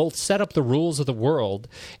to both set up the rules of the world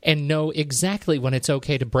and know exactly when it's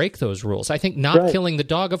okay to break those rules. I think not killing the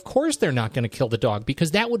dog, of course they're not going to kill the dog,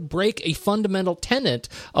 because that would break a fundamental tenet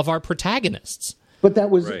of our protagonists. But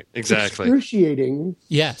that was exactly excruciating.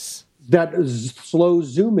 Yes. That slow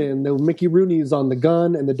zoom in, the Mickey Rooney's on the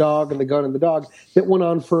gun and the dog and the gun and the dog, that went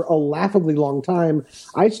on for a laughably long time.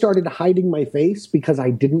 I started hiding my face because I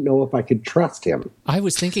didn't know if I could trust him. I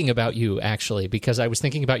was thinking about you, actually, because I was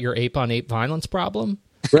thinking about your ape-on-ape violence problem.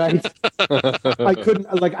 Right. I couldn't,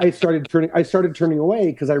 I started turning away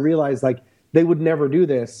because I realized, they would never do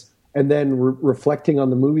this. And then reflecting on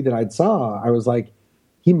the movie that I'd saw, I was like,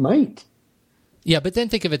 he might. Yeah, but then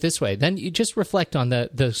think of it this way. Then you just reflect on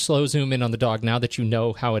the slow zoom in on the dog now that you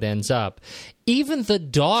know how it ends up. Even the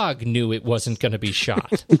dog knew it wasn't going to be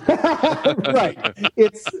shot. Right.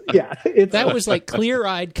 That was like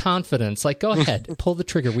clear-eyed confidence. Like, go ahead, pull the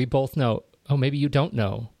trigger. We both know. Oh, maybe you don't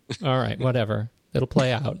know. All right, whatever. It'll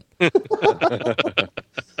play out. But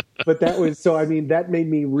that made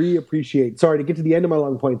me reappreciate, sorry, to get to the end of my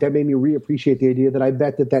long point, that made me reappreciate the idea that I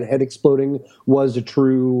bet that head exploding was a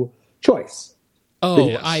true choice.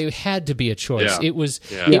 Oh, I had to be a choice. Yeah.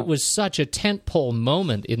 It was such a tentpole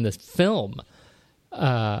moment in the film.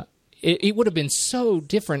 It would have been so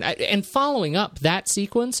different. And following up that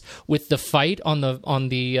sequence with the fight on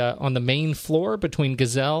the main floor between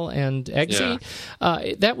Gazelle and Eggsy,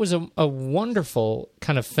 that was a wonderful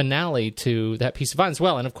kind of finale to that piece of violence.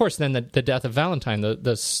 Well, and of course, then the death of Valentine, the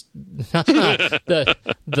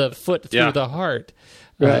foot through the heart.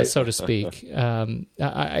 So to speak.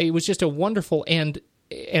 It was just a wonderful and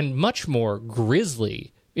much more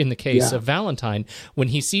grisly in the case of Valentine when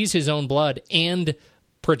he sees his own blood and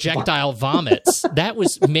projectile vomits. That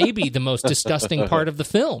was maybe the most disgusting part of the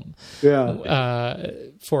film. Yeah.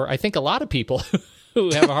 For I think a lot of people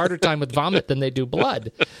who have a harder time with vomit than they do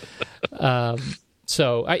blood.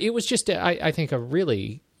 So it was just I think a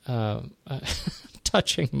really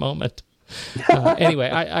touching moment. Anyway,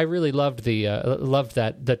 I really loved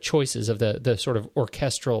the choices of the sort of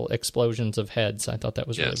orchestral explosions of heads. I thought that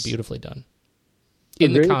was really beautifully done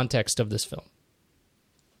in the context of this film.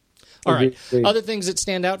 All right, other things that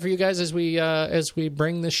stand out for you guys as we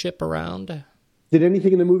bring the ship around. Did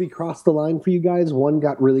anything in the movie cross the line for you guys? One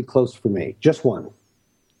got really close for me. Just one.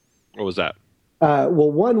 What was that?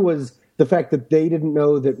 One was the fact that they didn't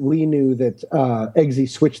know that Lee knew that Eggsy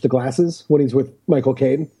switched the glasses when he's with Michael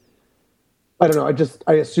Caine. I don't know.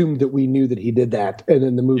 I assumed that we knew that he did that, and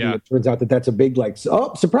in the movie it turns out that that's a big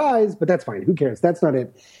surprise. But that's fine. Who cares? That's not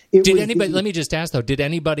it. Did anybody? Let me just ask though. Did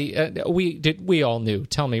anybody? We all knew.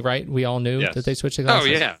 Tell me, right? We all knew that they switched the glasses.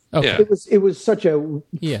 Oh yeah. Okay. Yeah. It was such a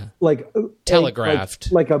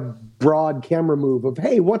telegraphed like a broad camera move of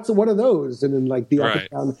hey, what's one of those? And then the up and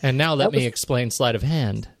down. And now let me explain sleight of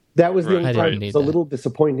hand. That was the only time it was a little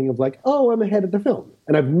disappointing of I'm ahead of the film,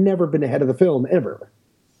 and I've never been ahead of the film ever.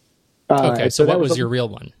 Okay, so what was your real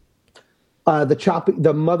one?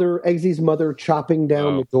 Eggsy's mother chopping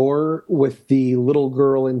down the door with the little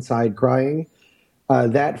girl inside crying.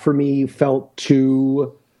 That for me felt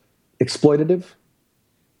too exploitative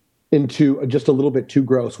and just a little bit too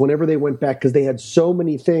gross. Whenever they went back, because they had so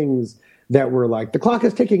many things that were like, the clock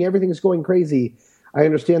is ticking, everything is going crazy. I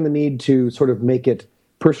understand the need to sort of make it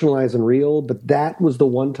personalized and real, but that was the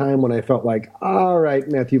one time when I felt like, all right,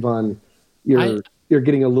 Matthew Vaughn, you're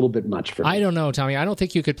getting a little bit much for me. I don't know, Tommy. I don't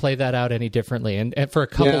think you could play that out any differently, and for a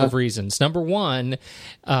couple of reasons. Number one,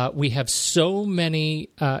 we have so many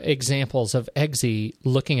examples of Eggsy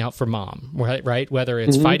looking out for mom, right? Whether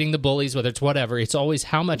it's fighting the bullies, whether it's whatever, it's always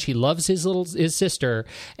how much he loves his sister,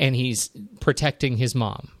 and he's protecting his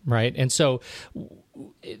mom, right? And so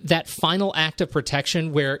that final act of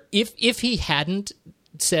protection where if he hadn't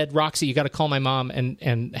said, Roxy, you got to call my mom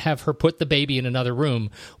and have her put the baby in another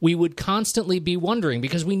room, we would constantly be wondering,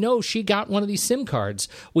 because we know she got one of these SIM cards.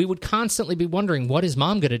 We would constantly be wondering, what is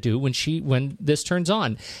mom going to do when this turns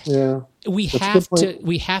on? Yeah, we have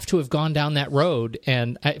to have gone down that road.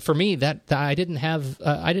 And for me, that I didn't have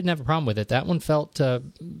a problem with it. That one felt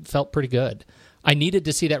pretty good. I needed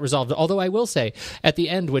to see that resolved. Although I will say, at the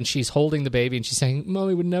end when she's holding the baby and she's saying,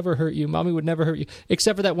 "Mommy would never hurt you. Mommy would never hurt you,"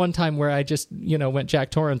 except for that one time where I just went Jack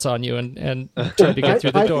Torrance on you and tried to get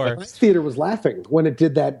through the door. My theater was laughing when it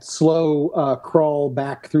did that slow crawl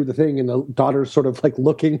back through the thing, and the daughter's sort of like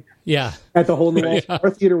looking at the hole in the wall. Yeah. Our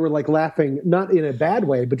theater were like laughing, not in a bad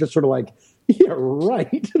way, but just sort of like, yeah,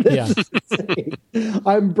 right. That's insane.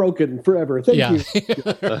 I'm broken forever. Thank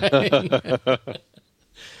you.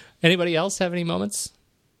 Anybody else have any moments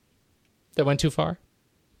that went too far?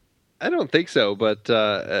 I don't think so, but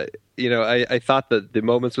I thought that the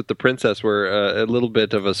moments with the princess were a little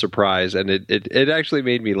bit of a surprise, and it actually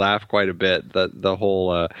made me laugh quite a bit. The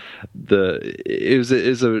whole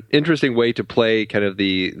is an interesting way to play kind of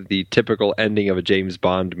the typical ending of a James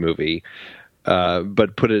Bond movie.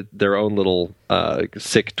 But put their own little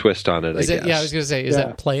sick twist on it, I guess. Yeah, I was going to say, is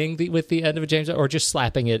that playing with the end of a James, or just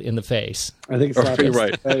slapping it in the face? I think slapping it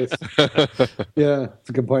in the face. Yeah, that's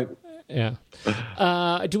a good point. Yeah.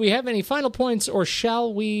 Do we have any final points, or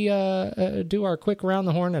shall we do our quick round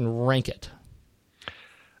the horn and rank it?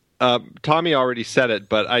 Tommy already said it,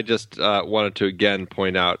 but I just wanted to again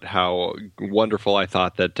point out how wonderful I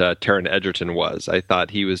thought that Taron Egerton was. I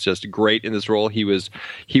thought he was just great in this role. He was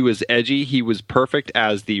edgy. He was perfect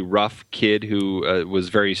as the rough kid who was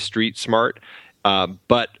very street smart.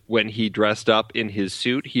 But when he dressed up in his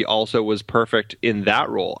suit, he also was perfect in that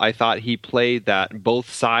role. I thought he played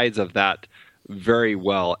both sides of that very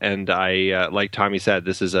well, and I like Tommy said,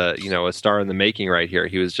 this is a star in the making right here.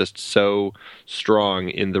 He was just so strong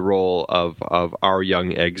in the role of our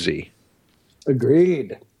young Eggsy.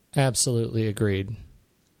 Agreed. Absolutely agreed.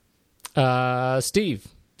 Steve,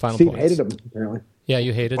 final Steve points. hated him, apparently. Yeah,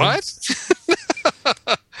 you hated him. What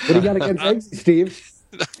do you got against Eggsy, Steve?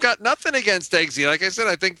 I've got nothing against Eggsy. Like I said,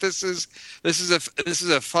 I think this is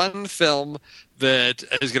a fun film that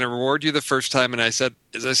is going to reward you the first time. And as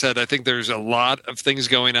I said, I think there's a lot of things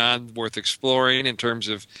going on worth exploring in terms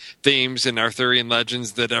of themes and Arthurian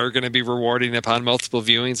legends that are going to be rewarding upon multiple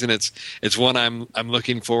viewings. And it's one I'm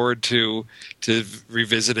looking forward to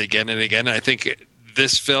revisit again and again. And I think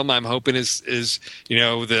this film, I'm hoping is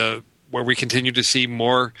where we continue to see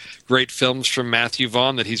more great films from Matthew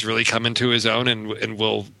Vaughn, that he's really come into his own and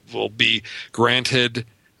will be granted,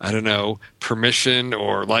 I don't know, permission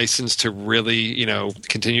or license to really,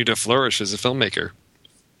 continue to flourish as a filmmaker.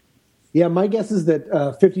 Yeah, my guess is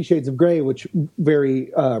that 50 Shades of Grey, which very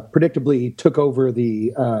predictably took over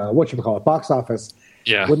the, box office,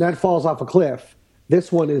 when that falls off a cliff,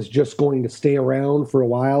 this one is just going to stay around for a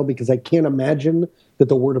while, because I can't imagine that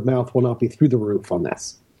the word of mouth will not be through the roof on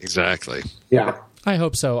this. Exactly. Yeah. I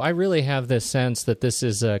hope so. I really have this sense that this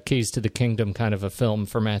is a Keys to the Kingdom kind of a film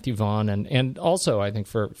for Matthew Vaughn, and also I think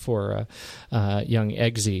for young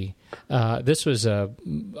Eggsy. This was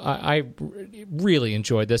I really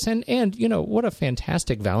enjoyed this, and what a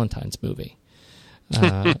fantastic Valentine's movie.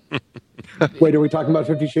 Wait, are we talking about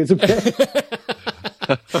 50 Shades of Grey?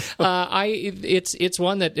 It's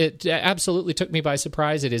one that it absolutely took me by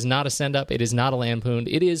surprise. It is not a send up. It is not a lampoon.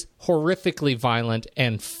 It is horrifically violent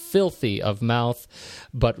and filthy of mouth,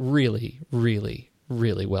 but really, really,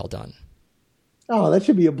 really well done. Oh, that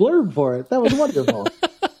should be a blurb for it. That was wonderful.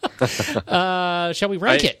 Shall we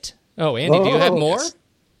rank it? Oh, Andy, do you have more?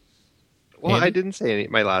 Well, Andy? I didn't say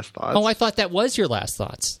my last thoughts. Oh, I thought that was your last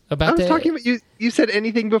thoughts. I was talking about you said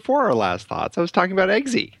anything before our last thoughts. I was talking about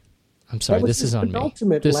Eggsy. I'm sorry, this is on me.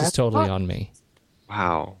 This is totally on me.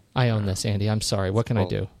 Wow. I own this, Andy. I'm sorry. What can I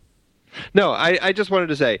do? No, I just wanted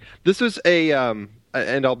to say, this was a,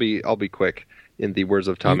 and I'll be quick in the words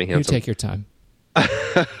of Tommy Hansen. You take your time.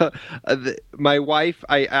 My wife,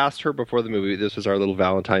 I asked her before the movie, this was our little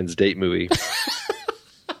Valentine's date movie.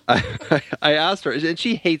 I asked her, and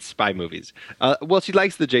she hates spy movies. Well, she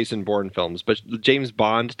likes the Jason Bourne films, but James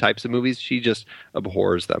Bond types of movies, she just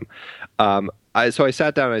abhors them. So I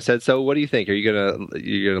sat down and I said, "So, what do you think? Are you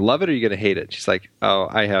gonna love it, or are you gonna hate it?" She's like, "Oh,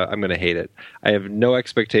 I'm gonna hate it. I have no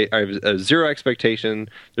expectation. I have zero expectation.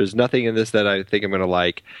 There's nothing in this that I think I'm gonna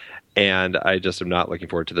like." And I just am not looking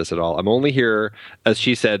forward to this at all. I'm only here, as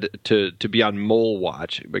she said, to be on mole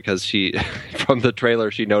watch, because she, from the trailer,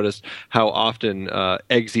 she noticed how often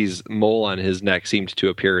Eggsy's mole on his neck seemed to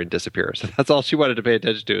appear and disappear. So that's all she wanted to pay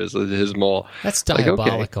attention to, is his mole. That's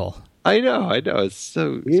diabolical. Like, okay. I know. It's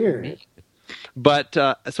so Weird. But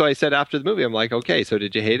so I said after the movie, I'm like, okay, so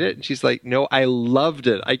did you hate it? And she's like, no, I loved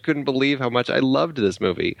it. I couldn't believe how much I loved this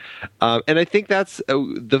movie. And I think that's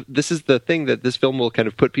this is the thing that this film will kind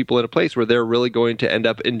of put people in a place where they're really going to end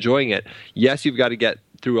up enjoying it. Yes, you've got to get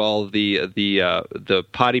through all of the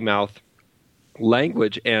potty mouth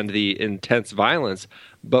language and the intense violence.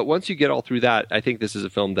 But once you get all through that, I think this is a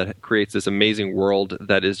film that creates this amazing world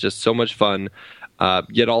that is just so much fun.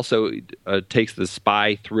 Yet also takes the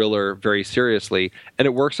spy thriller very seriously, and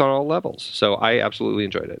it works on all levels. So I absolutely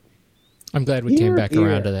enjoyed it. I'm glad we came back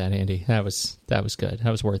around to that, Andy. That was good.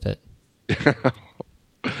 That was worth it.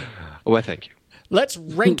 Well, thank you. Let's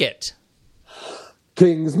rank it.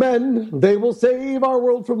 Kingsmen, they will save our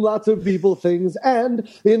world from lots of people, things, and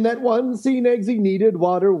in that one scene, Eggsy needed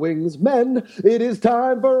water wings. Men, it is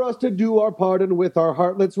time for us to do our part, and with our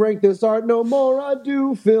heart, let's rank this art. No more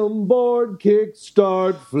ado, film board,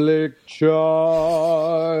 kickstart, flick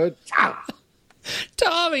chart.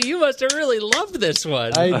 Tommy, you must have really loved this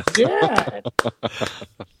one. I did.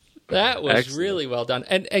 That was excellent. Really well done.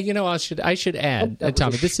 And you know, I should add,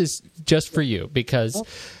 Tommy, this is just for you because...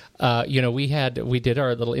 you know, we did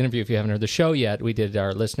our little interview. If you haven't heard the show yet, we did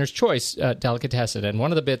our listener's choice delicatessen, and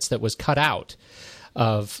one of the bits that was cut out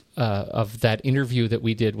of that interview that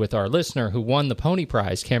we did with our listener who won the Pony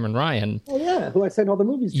Prize, Cameron Ryan. Oh yeah, who I sent all the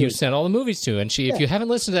movies to. You sent all the movies to, and if you haven't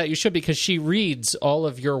listened to that, you should, because she reads all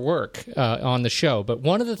of your work on the show. But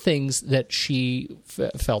one of the things that she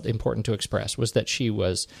felt important to express was that she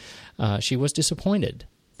was disappointed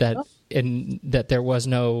that there was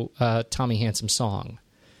no Tommy Handsome song.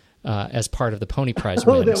 As part of the Pony Prize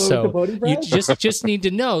win. So you just need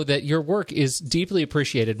to know that your work is deeply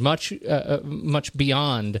appreciated, much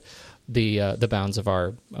beyond the bounds of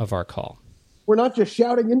our call. We're not just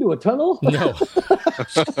shouting into a tunnel? No.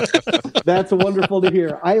 That's wonderful to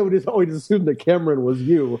hear. I would always assumed that Cameron was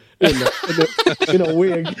you in a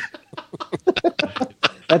wig.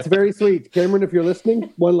 That's very sweet. Cameron, if you're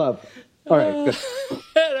listening, one love. All right, good.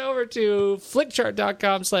 Head over to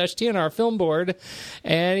flickchart.com/TNR Film Board,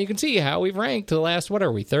 and you can see how we've ranked the last, what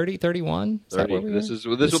are we, 30, 31? 30. This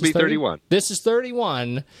will be 31. This is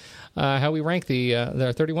 31, how we rank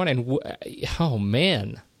the 31. And, oh,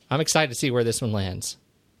 man, I'm excited to see where this one lands.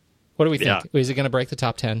 What do we think? Yeah. Is it going to break the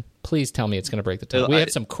top 10? Please tell me it's going to break the top 10. We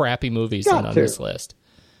had some crappy movies on this list.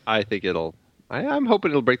 I think I'm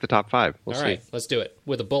hoping it'll break the top 5. We'll see. All right, let's do it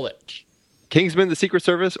with a bullet. Kingsman, The Secret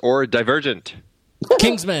Service, or Divergent?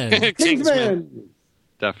 Kingsman. Kingsman.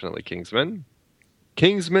 Definitely Kingsman.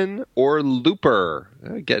 Kingsman or Looper?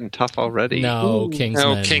 Getting tough already. No,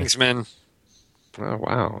 Kingsman. No, Kingsman. Oh,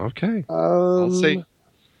 wow. Okay. I'll say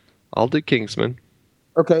I'll do Kingsman.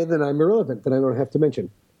 Okay, then I'm irrelevant. Then I don't have to mention.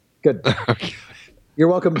 Good. Okay. You're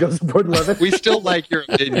welcome, Joseph Gordon-Levitt. We still like your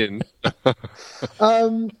opinion.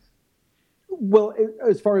 Well,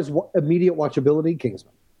 as far as immediate watchability,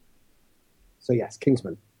 Kingsman. So yes,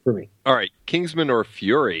 Kingsman for me. All right, Kingsman or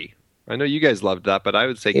Fury? I know you guys loved that, but I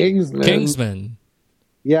would say Kingsman.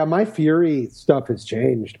 Yeah, my Fury stuff has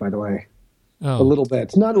changed, by the way. A little bit.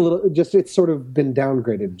 It's not a little. Just it's sort of been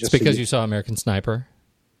downgraded. Just because you saw American Sniper.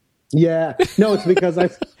 Yeah, no, it's because I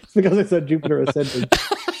said Jupiter Ascending.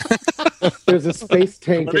 There's a space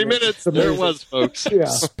tank. 20 minutes. There it was, folks. Yeah,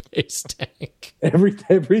 space tank. Every.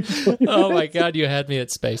 Oh my God, you had me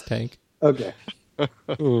at space tank. Okay.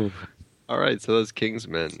 All right, so that's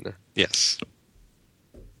Kingsman. Yes.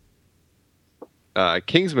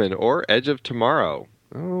 Kingsman or Edge of Tomorrow.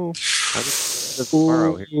 Oh, Edge of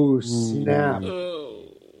Tomorrow here. Ooh, snap.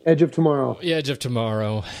 Edge of Tomorrow. Yeah, Edge of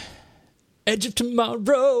Tomorrow. Edge of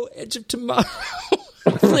Tomorrow. Edge of Tomorrow.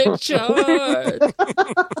 Flick chart.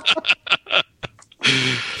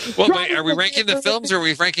 Well, wait, are we ranking the films or are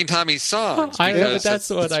we ranking Tommy's songs? I know, but that's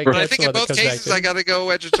what I. But I think in both cases, I got to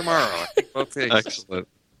go Edge of Tomorrow. I think both cases. Excellent.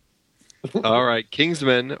 All right,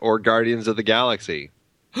 Kingsman or Guardians of the Galaxy?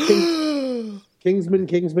 Kingsman.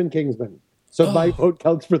 So my vote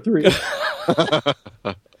counts for 3.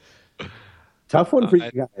 Tough one for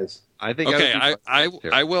you guys. I think. Okay,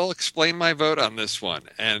 I will explain my vote on this one.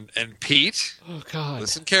 And Pete, oh God,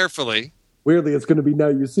 listen carefully. Weirdly, it's going to be Now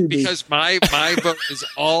You See Me. Because my vote is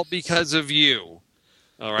all because of you.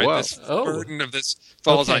 All right, this burden of this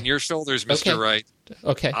falls on your shoulders, Mr. Wright.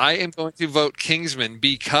 Okay. I am going to vote Kingsman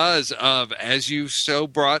because of, as you so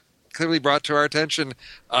clearly brought to our attention,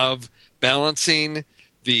 of balancing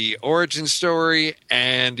the origin story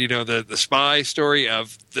and, you know, the spy story,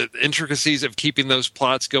 of the intricacies of keeping those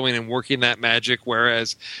plots going and working that magic.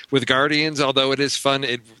 Whereas with Guardians, although it is fun,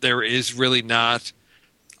 there is really not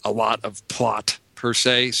a lot of plot per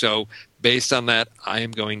se. So based on that, I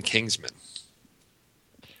am going Kingsman.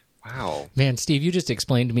 Wow. Man, Steve, you just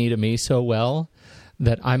explained to me so well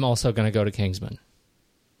that I'm also going to go to Kingsman.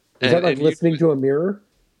 Is that like listening to a mirror?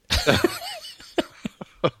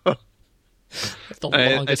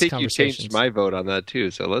 I think you changed my vote on that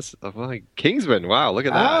too. So Kingsman. Wow, look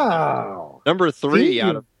at that. Wow. Number 3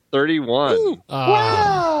 out of 31. Ooh,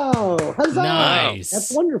 wow. Huzzah. Nice.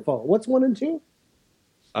 That's wonderful. What's 1 and 2?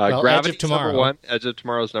 Gravity's Edge of Tomorrow. number 1. Edge of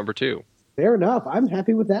Tomorrow is number 2. Fair enough. I'm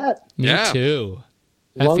happy with that. Me too.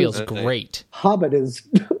 That feels great. Hobbit is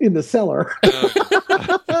in the cellar.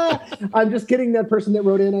 I'm just kidding. That person that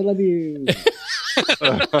wrote in, I love you.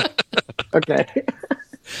 Okay.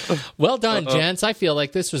 Well done, gents. I feel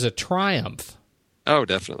like this was a triumph. Oh,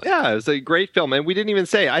 definitely. Yeah, it was a great film. And we didn't even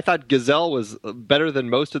say, I thought Gazelle was better than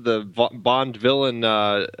most of the Bond villain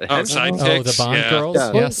sidekicks. Oh, the Bond girls?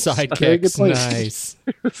 Yeah. Sidekicks. Nice.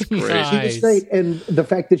 Great. She was great. And the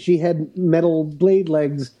fact that she had metal blade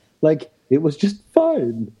legs, it was just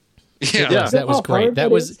fun. Yeah. That was great.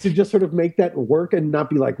 That was to just sort of make that work and not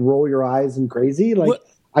be roll your eyes and crazy.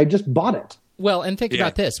 I just bought it. Well, and think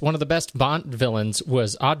about this. One of the best Bond villains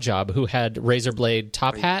was Oddjob, who had razor blade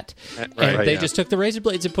top hat. And they just took the razor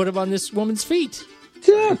blades and put them on this woman's feet.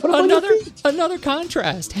 Yeah, put them on your feet. Another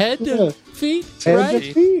contrast. Head to feet, Head right?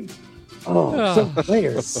 to feet. Oh, so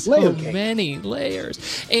layers. So many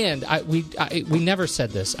layers. And we never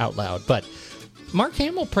said this out loud, but Mark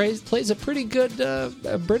Hamill plays a pretty good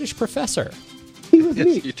British professor. He was Yes,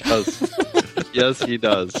 neat. he does. Yes, he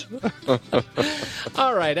does.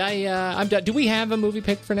 All right, I'm done. Do we have a movie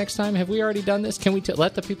pick for next time? Have we already done this? Can we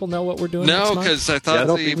let the people know what we're doing next No, month? because I thought I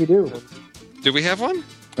don't think we do. Did we have one?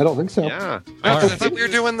 I don't think so. Yeah. I thought we were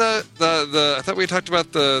doing the I thought we talked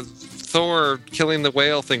about the Thor killing the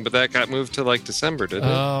whale thing, but that got moved to December, didn't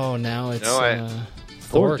it? Oh, now it's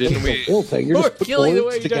Or didn't we? You're just killing the way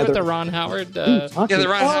words you did with together. the Ron Howard. Yeah, the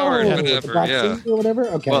Ron Howard, whatever, the vaccine or whatever.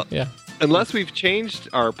 Okay. Well, Yeah. Unless we've changed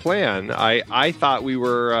our plan, I thought we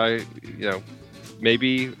were,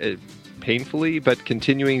 maybe painfully, but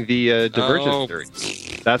continuing the Divergent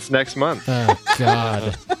series. That's next month. Oh,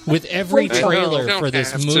 God. With every I know. trailer Don't for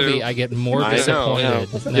this have movie, to. I get more I know,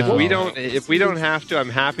 disappointed. If No. we don't have to, I'm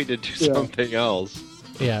happy to do something else.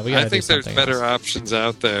 Yeah, we gotta I think do there's something better else. options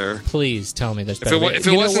out there. Please tell me there's If better. it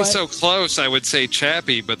You know wasn't what? so close, I would say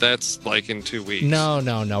Chappie, but that's in 2 weeks.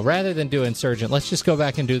 No. Rather than do Insurgent, let's just go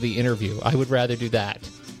back and do the interview. I would rather do that.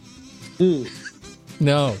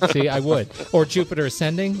 No, see, I would. Or Jupiter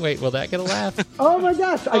Ascending. Wait, will that get a laugh? Oh my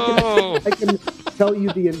gosh! I can tell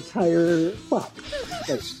you the entire plot.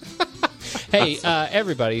 Hey,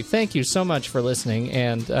 everybody, thank you so much for listening,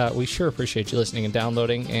 and we sure appreciate you listening and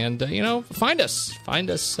downloading. And, find us. Find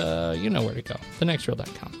us, you know where to go.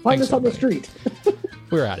 thenextreel.com. Find us on the street.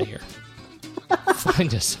 We're out of here.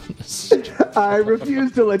 Find us on the street. I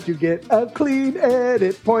refuse to let you get a clean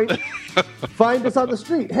edit point. Find us on the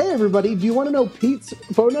street. Hey, everybody, do you want to know Pete's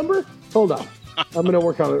phone number? Hold on. I'm going to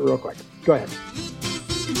work on it real quick. Go ahead.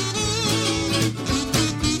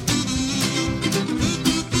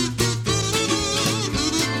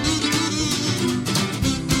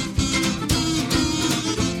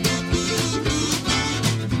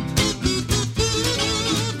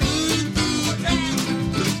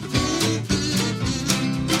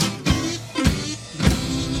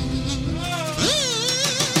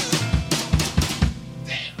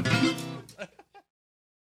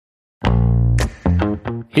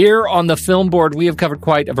 Here on the Film Board, we have covered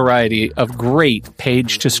quite a variety of great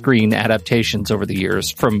page-to-screen adaptations over the years,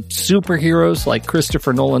 from superheroes like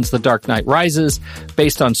Christopher Nolan's The Dark Knight Rises,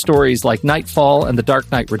 based on stories like Nightfall and The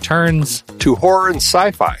Dark Knight Returns, to horror and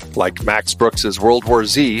sci-fi, like Max Brooks' World War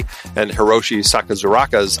Z and Hiroshi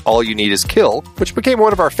Sakazuraka's All You Need Is Kill, which became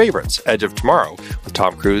one of our favorites, Edge of Tomorrow, with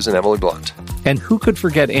Tom Cruise and Emily Blunt. and who could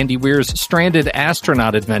forget Andy Weir's stranded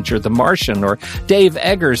astronaut adventure, The Martian, or Dave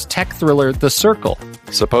Eggers' tech thriller, The Circle.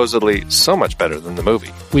 Supposedly so much better than the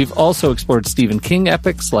movie. We've also explored Stephen King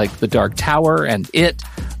epics like The Dark Tower and It,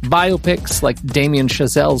 biopics like Damien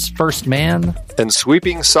Chazelle's First Man, and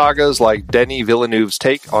sweeping sagas like Denis Villeneuve's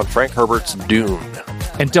take on Frank Herbert's Dune.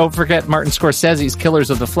 And don't forget Martin Scorsese's Killers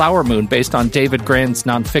of the Flower Moon, based on David Grann's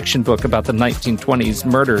nonfiction book about the 1920s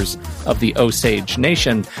murders of the Osage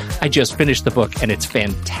Nation. I just finished the book, and it's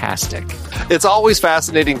fantastic. It's always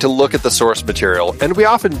fascinating to look at the source material, and we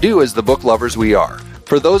often do as the book lovers we are.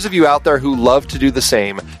 For those of you out there who love to do the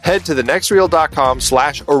same, head to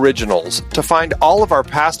thenextreel.com/originals to find all of our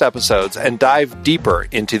past episodes and dive deeper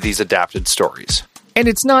into these adapted stories. And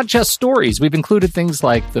it's not just stories. We've included things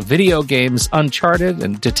like the video games Uncharted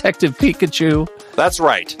and Detective Pikachu. That's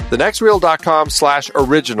right.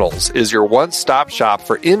 thenextreel.com/originals is your one-stop shop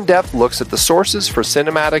for in-depth looks at the sources for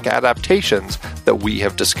cinematic adaptations that we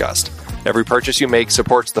have discussed. Every purchase you make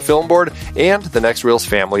supports the Film Board and the Next Reel's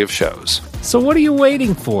family of shows. So what are you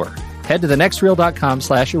waiting for? Head to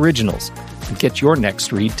thenextreel.com/originals and get your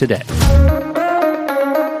next read today.